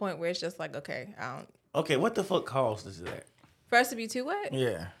wet to the point where it's just like, okay, I don't. Okay, what the fuck causes that? For us to be too wet.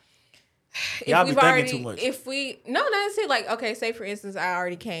 Yeah. If Y'all be we've thinking already, too much. if we not necessarily like, okay, say for instance, I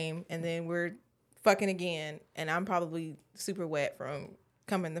already came and then we're fucking again, and I'm probably super wet from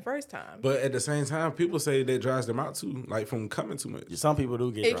coming the first time. But at the same time, people say that dries them out too, like from coming too much. Some people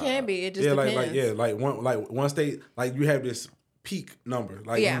do get It dry. can be. It just depends. Once they like you have this peak number.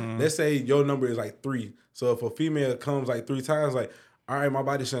 Like let's say your number is like 3. So if a female comes like 3 times, like, all right, my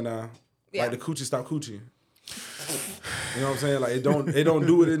body shut down. Yeah. Like the coochie stop coochie. You know what I'm saying? Like it don't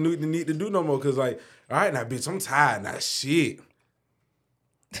do what it need to do no more. Cause like, all right, now bitch, I'm tired. Now shit.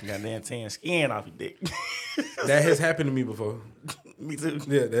 Goddamn tan skin off your dick. That has happened to me before. Me too.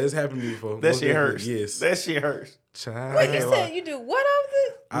 Yeah, that has happened to me before. That Most shit definitely, hurts. Yes. That shit hurts. Child. Wait, you said you do what of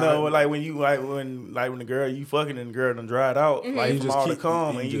it? No, like when the girl you fucking and the girl done dried out, like You from just all keep- the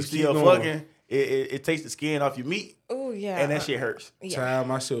cum, you and you just keep still going. fucking, it takes the skin off your meat, Oh yeah. and that shit hurts. Yeah. Child,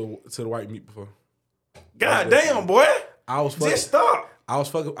 my shit to the white meat before. God damn, boy. I was fucking. Just stop. I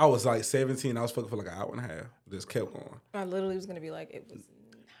was like 17. I was fucking for like an hour and a half. Just kept going. I literally was gonna be like, it was.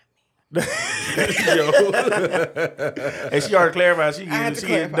 And she already clarified she had to get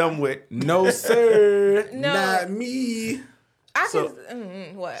clarify. dumb with. No, sir. No. Not me. I So-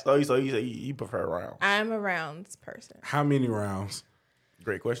 can. What? So you say you prefer round. I'm a rounds person. How many rounds?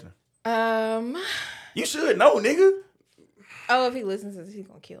 Great question. Oh, You should know, nigga. if he listens to this, he's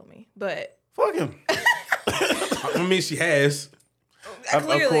gonna kill me. But Fuck him. I mean, she has. Of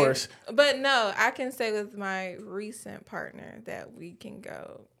clearly, course. But no, I can say with my recent partner that we can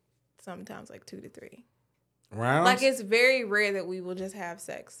go sometimes like 2 to 3. Rounds? Like it's very rare that we will just have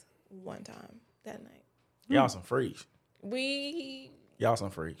sex one time that night. Y'all some freaks. We Y'all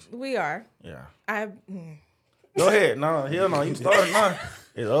some freaks. are. Yeah. I Go ahead. No, hell no. You started now.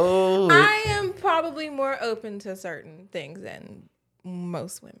 It's I am probably more open to certain things than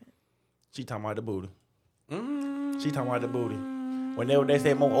most women. She talking about the booty. She talking about the booty. Whenever they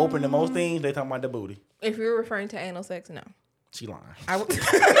say more open than most things, they talking about the booty. If you're referring to anal sex, no. She lying. I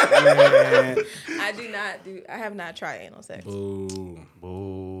have not tried anal sex. Boo.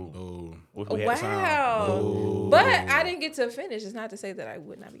 Boo. Boo. We had the sound. Wow. But I didn't get to finish. It's not to say that I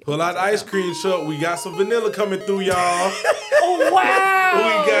would not be. Pull out the ice cream truck. We got some vanilla coming through, y'all. Oh, wow.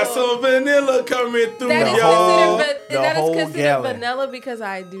 We got some vanilla coming through, That is y'all. considered gallon. vanilla because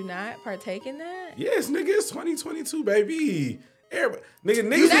I do not partake in that. Yes, nigga, it's 2022, baby. Everybody,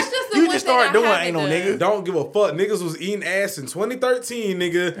 niggas, That's just the You one just thing started I doing haven't anal, done. nigga. don't give a fuck. Niggas was eating ass in 2013,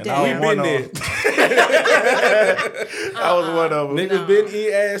 nigga. And I We was been one there. of I was one of them. Niggas been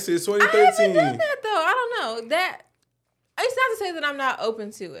eating ass since I 2013. haven't done that though. I don't know that. It's not to say that I'm not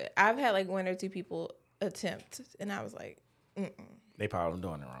open to it. I've had like one or two people attempt, and I was like, They probably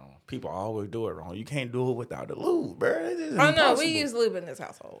doing it wrong. People always do it wrong. You can't do it without the lube, bro. Oh no, we use lube in this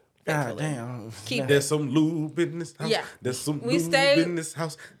household. God damn. There's some lube in this house. Yeah. There's some lube in this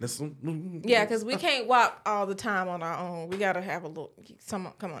house. There's some lube. Yeah, because we can't walk all the time on our own. We gotta have a little.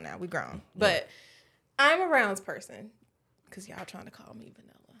 Come on now, we grown. But I'm a rounds person because y'all trying to call me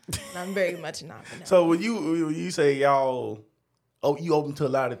vanilla, and I'm very much not vanilla. So when you say y'all, you open to a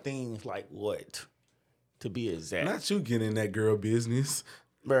lot of things, like what? To be exact. Not you getting in that girl business.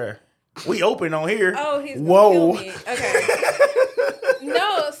 Bruh. We open on here. Oh, he's whoa. Kill me. Okay.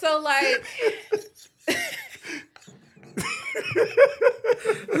 No, so like.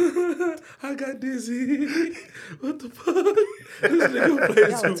 I got dizzy. What the fuck? This nigga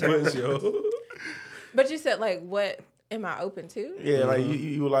play too much, yo. But you said like, what am I open to? Yeah, like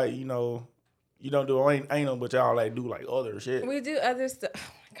you like, you know, you don't do anal, but y'all like do like other shit. We do other stuff.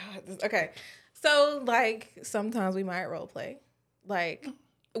 Oh my God. Okay. So like sometimes we might role play. Like,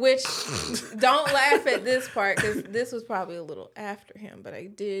 which don't laugh at this part because this was probably a little after him, but I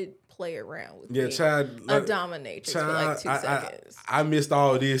did play around with being a dominatrix for like 2 seconds. I missed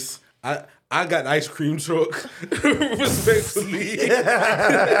all this. I got the ice cream truck. Respectfully.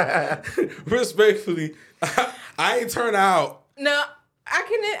 Respectfully. I ain't turn out. No,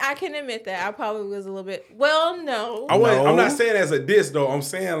 I can admit that. I probably was a little bit, well, no. I'm not saying as a diss though. I'm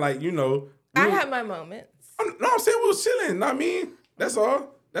saying like, you know. I had my moments. I'm saying we was chilling. I mean, that's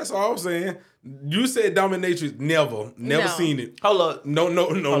all. That's all I'm saying. You said dominatrix. Never No. seen it. Hold up. No,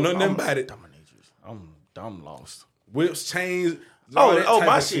 nothing about it. Dominatrix. I'm lost. Whips, chains. all that type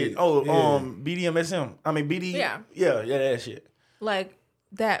my of shit. shit. BDMSM. I mean BD. Yeah. Yeah, that shit. Like,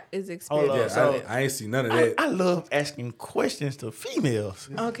 that is Yeah, experience. I ain't seen none of that. I love asking questions to females.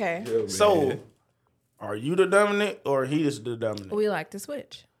 Okay. Yeah, So, man. are you the dominant or he is the dominant? We like to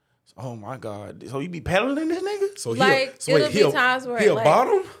switch. Oh my God. So you be peddling this nigga? So Like, it'll be times where he a like,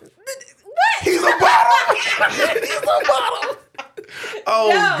 bottom? What? He's a bottom. He's a bottom. Oh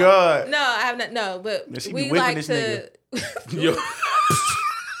No, God. No, I have not. No, but Yeah, she be we whipping like this to. Yo.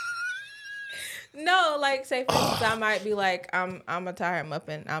 No, like say for instance, I might be like, I'm gonna tie him up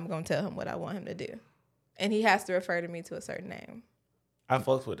and I'm gonna tell him what I want him to do, and he has to refer to me to a certain name. I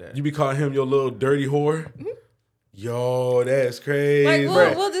fucks with that. You be calling him your little dirty whore? Mm-hmm. Yo, that's crazy.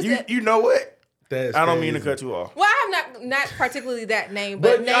 Like Bruh, we'll just. you know what? That's I don't mean crazy. to cut you off. Well, I have not particularly that name,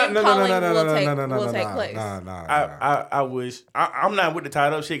 but name calling will take place. I wish I'm not with the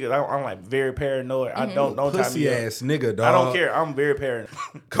tied up shit because I'm like very paranoid. I don't tie Pussy me up. ass nigga, dog. I don't care. I'm very paranoid.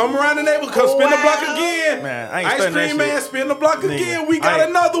 Come around the neighborhood, come spin the block again. Man, I ain't Ice spending that cream man, shit. spin the block Nigga, again. We I got ain't-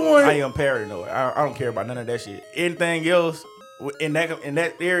 another one. I am paranoid. I don't care about none of that shit. Anything else in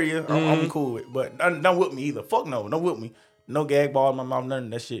that area, I'm cool with. But don't whip me either. Fuck no, don't whip me. No gag ball in my mouth, none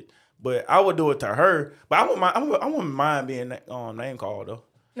of that shit. But I would do it to her. But I wouldn't mind being name called though.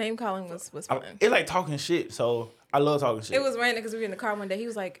 Name calling was fun. It's like talking shit, so I love talking shit. It was random because we were in the car one day.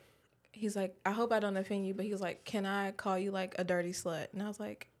 He's like, I hope I don't offend you, but he was like, can I call you like a dirty slut? And I was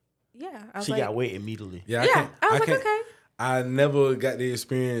like, yeah. I was She like, got wet immediately. yeah. I was like, okay. I never got the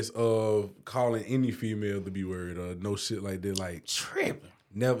experience of calling any female to be word or no shit like that. Like Tripping.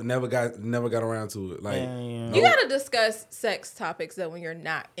 never got around to it. Like Man. You gotta discuss sex topics though when you're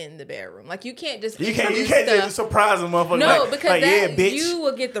not in the bedroom. Like you can't just You can't introduce just stuff. surprise a motherfucker. No, like, because like, that yeah, bitch. you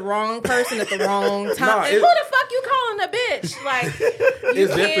will get the wrong person at the wrong time. Nah, and who the fuck you calling a bitch? Like you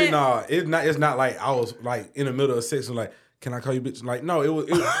it's definitely can't- not. It's not like I was like in the middle of sex and like, can I call you bitch? Like no, it was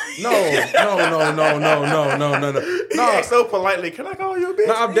no. He asked so politely, can I call you a bitch?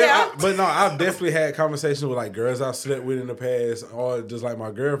 No, I've definitely had conversations with like girls I've slept with in the past, or just like my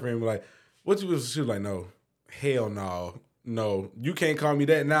girlfriend. Like, what you was? She was like, no, hell no, you can't call me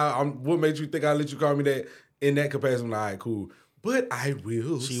that. Now, what made you think I let you call me that in that capacity? I'm like, all right, cool, but I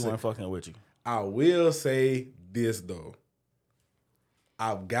will. She wasn't fucking with you. I will say this though.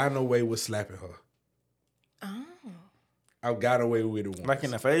 I've gotten away with slapping her. Oh. I've gotten away with it once. Like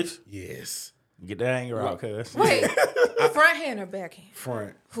in the face? Yes. Get that anger out, cuz. Wait, front hand or backhand?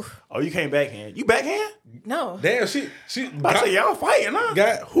 Front. Oh, you can't backhand. You backhand? No. Damn, she I say y'all fighting, huh?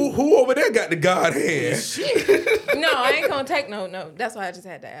 got who over there got the god hand. No, I ain't gonna take no. That's why I just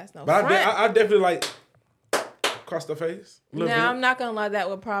had to ask. No. But Front, I definitely like cross the face. A little now, bit. I'm not gonna lie. That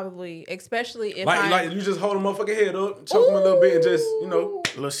would probably, especially if Like you just hold a motherfucking head up, choke him a little bit, and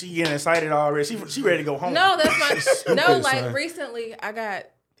just Look, she getting excited already. She ready to go home. No, that's my Stupid, no. Like son. recently, I got.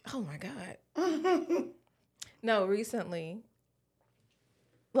 Oh my god. No, recently,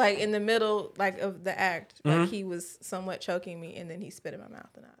 like in the middle, like of the act, like he was somewhat choking me, and then he spit in my mouth,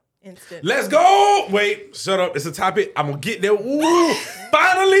 and I instantly. Let's go. Wait, shut up. It's a topic. I'm gonna get there. Ooh,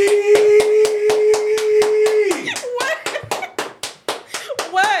 finally.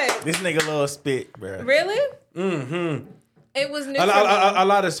 What? This nigga love spit, bro. Really? Mm-hmm. It was new. A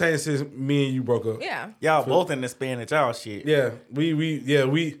lot has changed since me and you broke up. Yeah. Y'all both in the span of y'all shit. Yeah,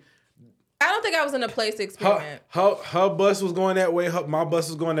 we. I don't think I was in a place to experiment. Her bus was going that way. My bus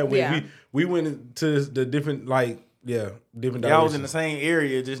was going that way. Yeah. We went into the different different. Y'all was in the same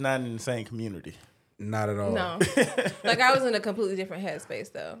area, just not in the same community. Not at all. No. Like I was in a completely different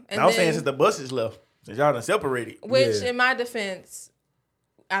headspace though. And I was saying since the buses left, since y'all done separated. Which in my defense,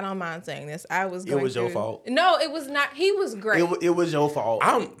 I don't mind saying this. I was going It was your through- fault. No, it was not. He was great. It was your fault.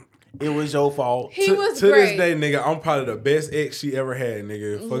 It was your fault. He was to great. this day, nigga, I'm probably the best ex she ever had,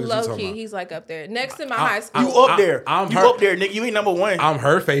 nigga. Fuck is you Low talking key, about? he's like up there. Next to my high school. You up there. I'm you her- up there, nigga. You ain't number one. I'm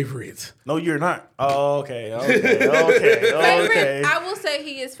her favorite. No, you're not. Oh, okay. Favorite, I will say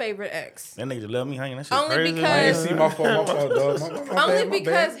he is favorite ex. That nigga just left me hanging. That shit Only crazy. because- I ain't see my fault, dog. Only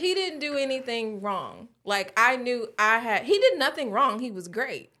because he didn't do anything wrong. Like I knew he did nothing wrong. He was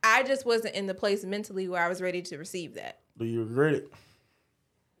great. I just wasn't in the place mentally where I was ready to receive that. Do you regret it?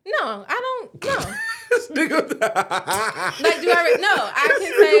 No, I don't. No. This nigga. Like, no, I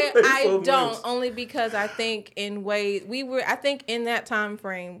can say I so don't, much. only because I think I think in that time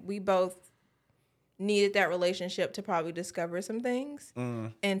frame, we both needed that relationship to probably discover some things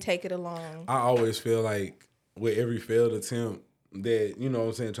and take it along. I always feel like with every failed attempt that, you know what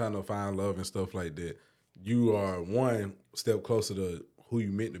I'm saying, trying to find love and stuff like that, you are one step closer to who you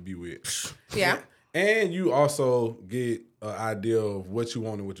meant to be with. Yeah. And you also get an idea of what you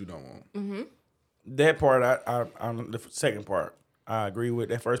want and what you don't want. Mm-hmm. That part, I'm the second part. I agree with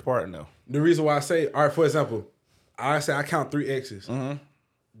that first part. No. The reason why I say, all right, for example, I say I count 3 exes. Mm-hmm.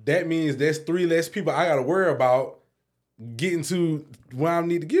 That means there's 3 less people I got to worry about getting to where I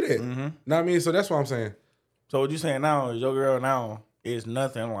need to get at. Mm-hmm. Know what I mean? So that's what I'm saying. So what you saying now is your girl now is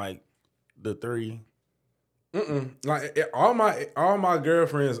nothing like the 3. Like all my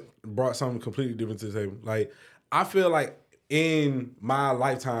girlfriends brought something completely different to the table. Like I feel like in my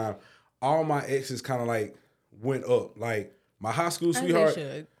lifetime, all my exes kind of like went up. Like my high school sweetheart,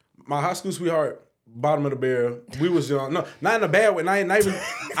 bottom of the barrel. We was young. No, not in a bad way. Not even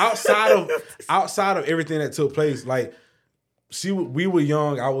outside of everything that took place. Like we were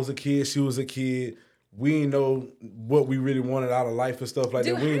young. I was a kid. She was a kid. We didn't know what we really wanted out of life and stuff like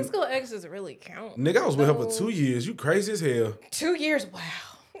Do that. high school exes really count? Nigga, I was with her for 2 years. You crazy as hell. 2 years? Wow.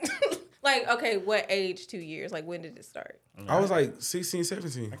 Like, okay, what age 2 years? Like, when did it start? I was like 16,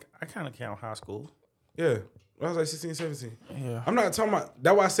 17. I kind of count high school. Yeah. I was like 16, 17. Yeah. I'm not talking about,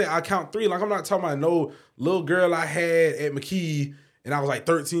 that's why I said I count 3. Like, I'm not talking about no little girl I had at McKee and I was like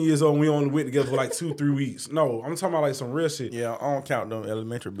 13 years old and we only went together for like 2-3 weeks. No, I'm talking about like some real shit. Yeah, I don't count them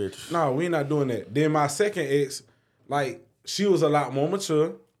elementary bitches. No, we not doing that. Then my second ex, like, she was a lot more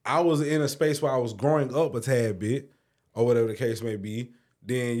mature. I was in a space where I was growing up a tad bit, or whatever the case may be.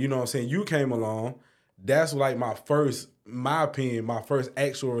 Then, you know what I'm saying, you came along. That's like my first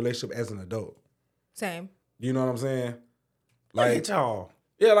actual relationship as an adult. Same. You know what I'm saying? Look at y'all.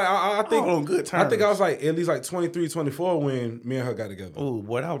 Yeah, like I think on good terms. I think I was like at least like 23, 24 when me and her got together. Oh,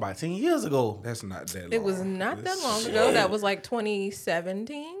 boy, that was about 10 years ago. That's not that long. It was not that long ago. That was like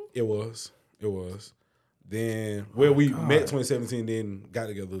 2017. It was. Then we met 2017, then got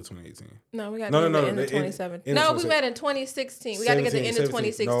together in 2018. No, we got No, together no, in the in 2017. the No, we 2017. met in 2016. We got together in the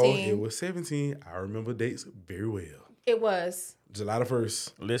 2016. No, it was 17. I remember dates very well. It was. July the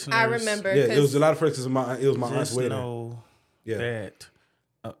 1st. Listeners, I remember. Yeah, it was July the 1st because it was my aunt's just wedding. know Yeah. that.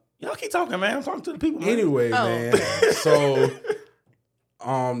 Y'all keep talking, man. I'm talking to the people, man. Anyway, Oh. man. So,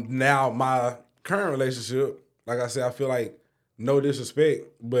 now my current relationship, like I said, I feel like no disrespect,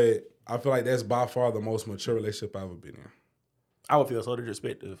 but I feel like that's by far the most mature relationship I've ever been in. I would feel so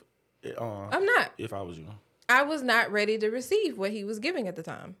disrespectful I'm not. if I was you. I was not ready to receive what he was giving at the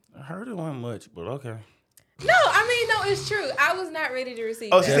time. I heard it wasn't much, but okay. No, I mean, no, it's true. I was not ready to receive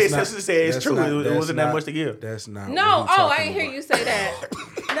Oh, that. she said it's That's true. not- It that's wasn't that not- much to give. That's not No, what he I talking didn't hear about. you say that.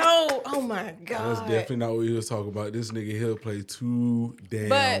 No, oh my That's God. definitely not what he was talking about. This nigga here play too damn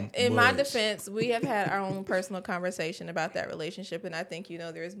But in my much. defense, we have had our own personal conversation about that relationship, and I think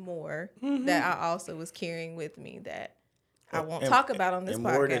there's more that I also was carrying with me that I won't talk about on this and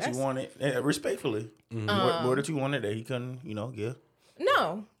podcast. more that you wanted, respectfully. More that you wanted that he couldn't, give.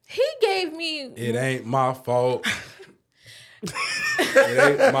 No, he gave me. It ain't my fault.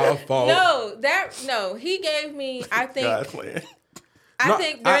 It ain't my fault. No, he gave me. I think. God's plan. I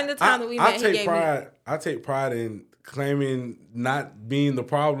think during the time that we met, he gave me. I take pride in claiming not being the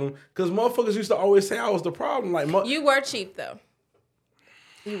problem. Because motherfuckers used to always say I was the problem. Like you were cheap though.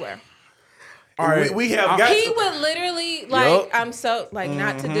 You were. All right, we have got. He would literally I'm so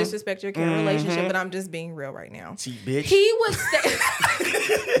not to disrespect your current relationship, but I'm just being real right now. Cheap bitch. He would say.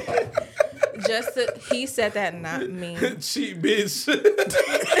 He said that, not me. Cheap bitch.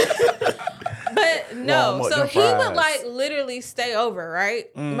 But no, Walmart, so them he would fries. like literally stay over,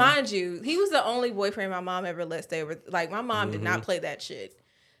 right? Mind you, he was the only boyfriend my mom ever let stay over. Like my mom did not play that shit.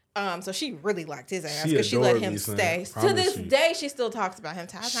 So she really liked his ass because she let him stay. To this day, she still talks about him.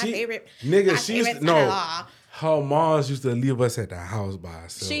 Ty's my favorite. Nigga, my she used favorite to, no. Tyler. Her moms used to leave us at the house by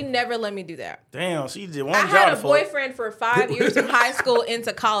herself. She never let me do that. Damn, she just one I job had to a fuck. boyfriend for 5 years from high school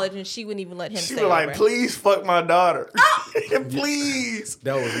into college, and she wouldn't even let him She stay was like, over. please fuck my daughter. Please.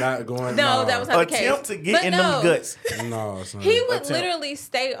 That was not going. No, that was not the case. Attempt to get But in no, them guts. No, son. He would Attempt. literally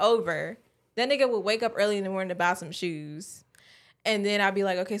stay over. That nigga would wake up early in the morning to buy some shoes. And then I'd be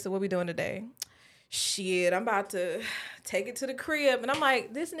like, okay, so what we doing today? Shit, I'm about to take it to the crib. And I'm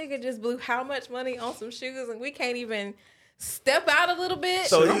like, this nigga just blew how much money on some shoes and we can't even step out a little bit?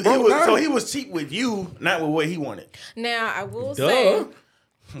 So he was cheap with you, not with what he wanted. Now, I will say...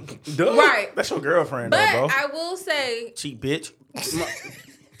 Duh. Right. That's your girlfriend, But though, bro. I will say... Cheap bitch.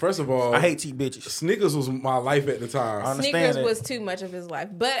 First of all, I hate cheap bitches. Sneakers was my life at the time. I understand Sneakers that. was too much of his life.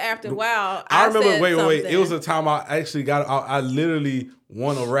 But after a while, I remember. said Wait. something. It was a time I actually got. I literally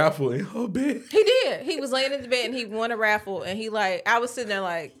won a raffle in her bed. He did. He was laying in the bed and he won a raffle. And he like, I was sitting there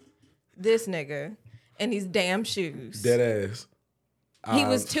like, this nigga and these damn shoes. Dead ass. He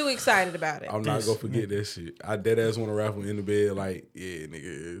was too excited about it. I'm not gonna forget that shit. I dead ass won a raffle in the bed. Like, yeah,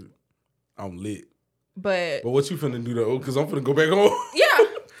 nigga, I'm lit. But what you finna do though? Because I'm finna go back home. yeah.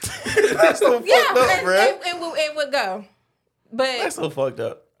 That's so fucked up, bro. It would go. But That's so fucked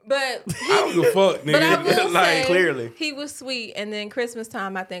up. but I don't give a fuck, nigga. but I will Like, say, clearly. he was sweet. And then Christmas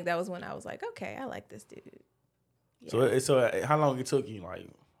time, I think that was when I was like, okay, I like this dude. Yeah. So how long it took you? Like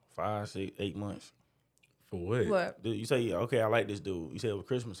 5, 6, 8 months. For what? What? Dude, you say, okay, I like this dude. You said it was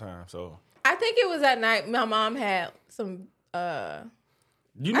Christmas time, so. I think it was that night my mom had some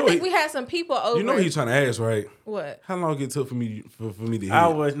You know, I think we had some people over. You know he's trying to ask, right? What? How long it took for me to hit? I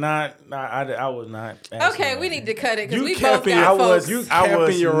was not. I was not. Okay, we need to cut it because You we both capping- got I folks. You I capping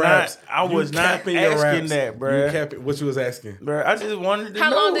was your not- raps. I You was not capping your asking raps. that, bruh. You capping what you was asking. Bro, I just wanted to know.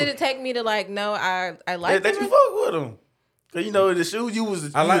 How long did it take me to like know I like that you fuck with him? Cause you know the shoes you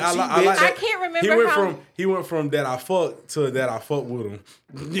was. I like I that. can't remember He went from that I fuck to that I fuck with him.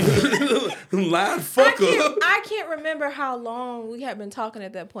 Line fucker. I can't remember how long we had been talking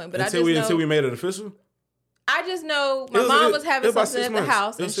at that point, but Until we made it official. I just know my It was- mom was it having was about something 6 at the months.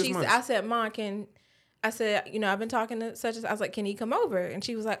 house, It and was 6 months. I said, "Mom, I've been talking to such as." I was like, "Can he come over?" And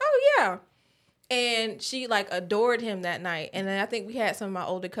she was like, "Oh yeah." And she like adored him that night. And then I think we had some of my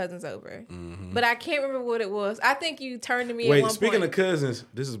older cousins over. Mm-hmm. But I can't remember what it was. I think you turned to me at Wait, one speaking point. of cousins,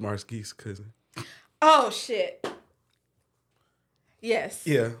 this is Marski's cousin. Oh shit. Yes.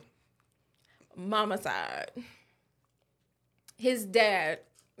 Yeah. Mama side. His dad.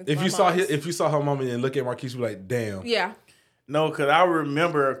 is If my you saw her mama and look at Marquise, you be like, damn. Yeah. No, cause I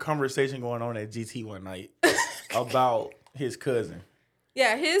remember a conversation going on at GT one night about his cousin.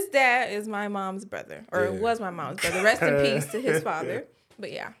 Yeah, his dad is my mom's brother. Or it was my mom's brother. Rest in peace to his father.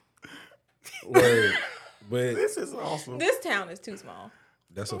 But yeah. Word. But This is awesome. This town is too small.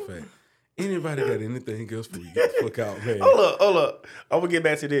 that's a fact. Anybody got anything else for you? Get the fuck out, man. Hold up. I'm gonna get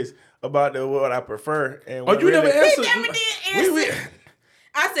back to this about what I prefer. And Oh, you never answered. He never did answer.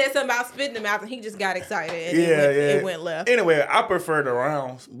 I said something about spitting him out, and he just got excited, and it went left. Anyway, I prefer the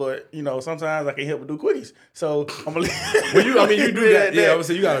rounds, but sometimes I can't help but do quickies. So I'm gonna. You do that. Yeah, I would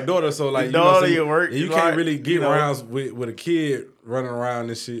say you got a daughter, so like your work. you can't really get rounds with a kid running around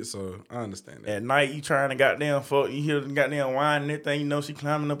and shit. So I understand that. At night, you trying to goddamn fuck. You hear the goddamn whine and everything. She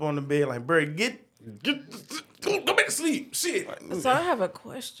climbing up on the bed like, bro, go back to sleep. Shit. So I have a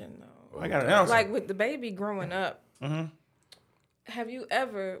question though. I got an answer. Like with the baby growing up, Mm-hmm. have you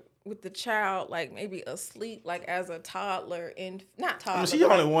ever with the child like maybe asleep like as a toddler and not toddler? She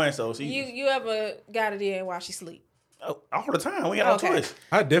only one, so she. You ever got it in while she sleep? All the time. We got no choice.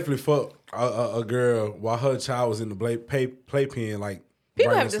 I definitely fucked a girl while her child was in the playpen. Like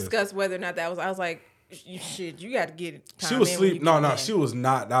People right have next to- discussed whether or not that was. I was like, you got to get it. She was asleep. No, she was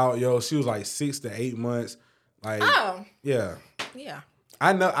knocked out, yo. She was like 6 to 8 months. Like, yeah.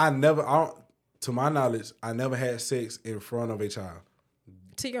 To my knowledge, I never had sex in front of a child.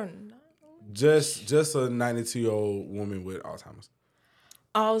 To your Just a 92-year-old woman with Alzheimer's.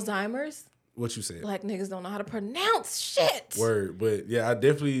 Alzheimer's? What you said? Black niggas don't know how to pronounce shit. Word, but yeah, I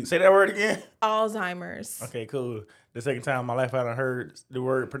definitely Say that word again. Alzheimer's. Okay, cool. The second time in my life I done heard the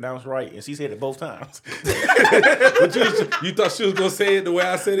word pronounced right, and she said it both times. But you thought she was gonna say it the way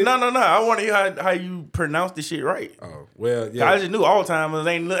I said it? No. I want to hear how you pronounce the shit right. Oh well, yeah. I just knew all timers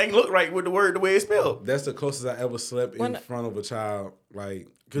ain't look right with the word the way it's spelled. That's the closest I ever slept in front of a child. Like,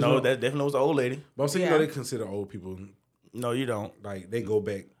 No, that definitely was an old lady. But I'm saying, they consider old people. No, you don't. Like, they go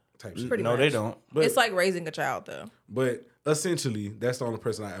back type shit. Pretty no, much. they don't. But It's like raising a child, though. But essentially, that's the only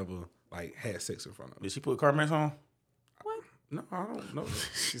person I ever like had sex in front of. Did she put Carmen's on? What? No, I don't know.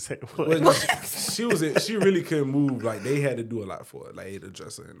 She said what? But no, she really couldn't move. Like, they had to do a lot for her. Like, ate a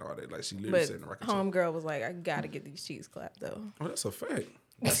dresser and all that. Like, she literally But sat in the rocking chair. homegirl was like, I gotta get these cheeks clapped, though. Oh, that's a fact.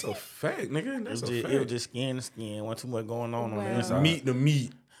 That's a fact, nigga. That's a fact. It was just skin to skin. Wasn't too much going on Wow. the inside. Meat the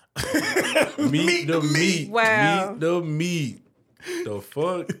meat. Meat the meat. Wow. Meat the meat. The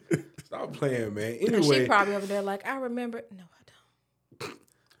fuck? Stop playing, man. And Anyway. she probably over there like, I remember. No, I don't.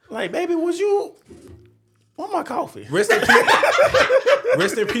 Like, baby, was you on my coffee? Rest in peace.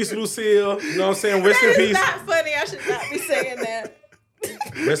 Rest in peace, Lucille. You know what I'm saying? Rest in That is peace. not funny. I should not be saying that.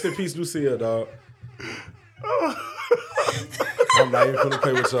 Rest in peace, Lucille, dog. I'm not even gonna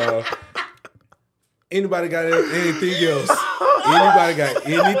play with y'all. Anybody got anything else? Anybody got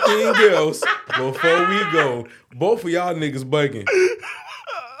anything else before we go? Both of y'all niggas bugging.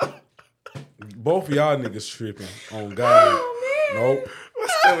 Both of y'all niggas tripping. On God. Oh, man. Nope.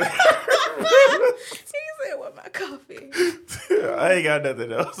 She said, what my coffee? I ain't got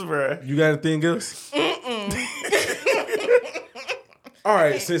nothing else, bro. You got anything else? All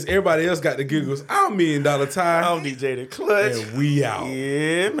right, since everybody else got the giggles, I'm $1 Million Ty. I'm DJ the Clutch. And we out.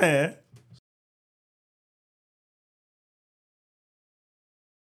 Yeah, man.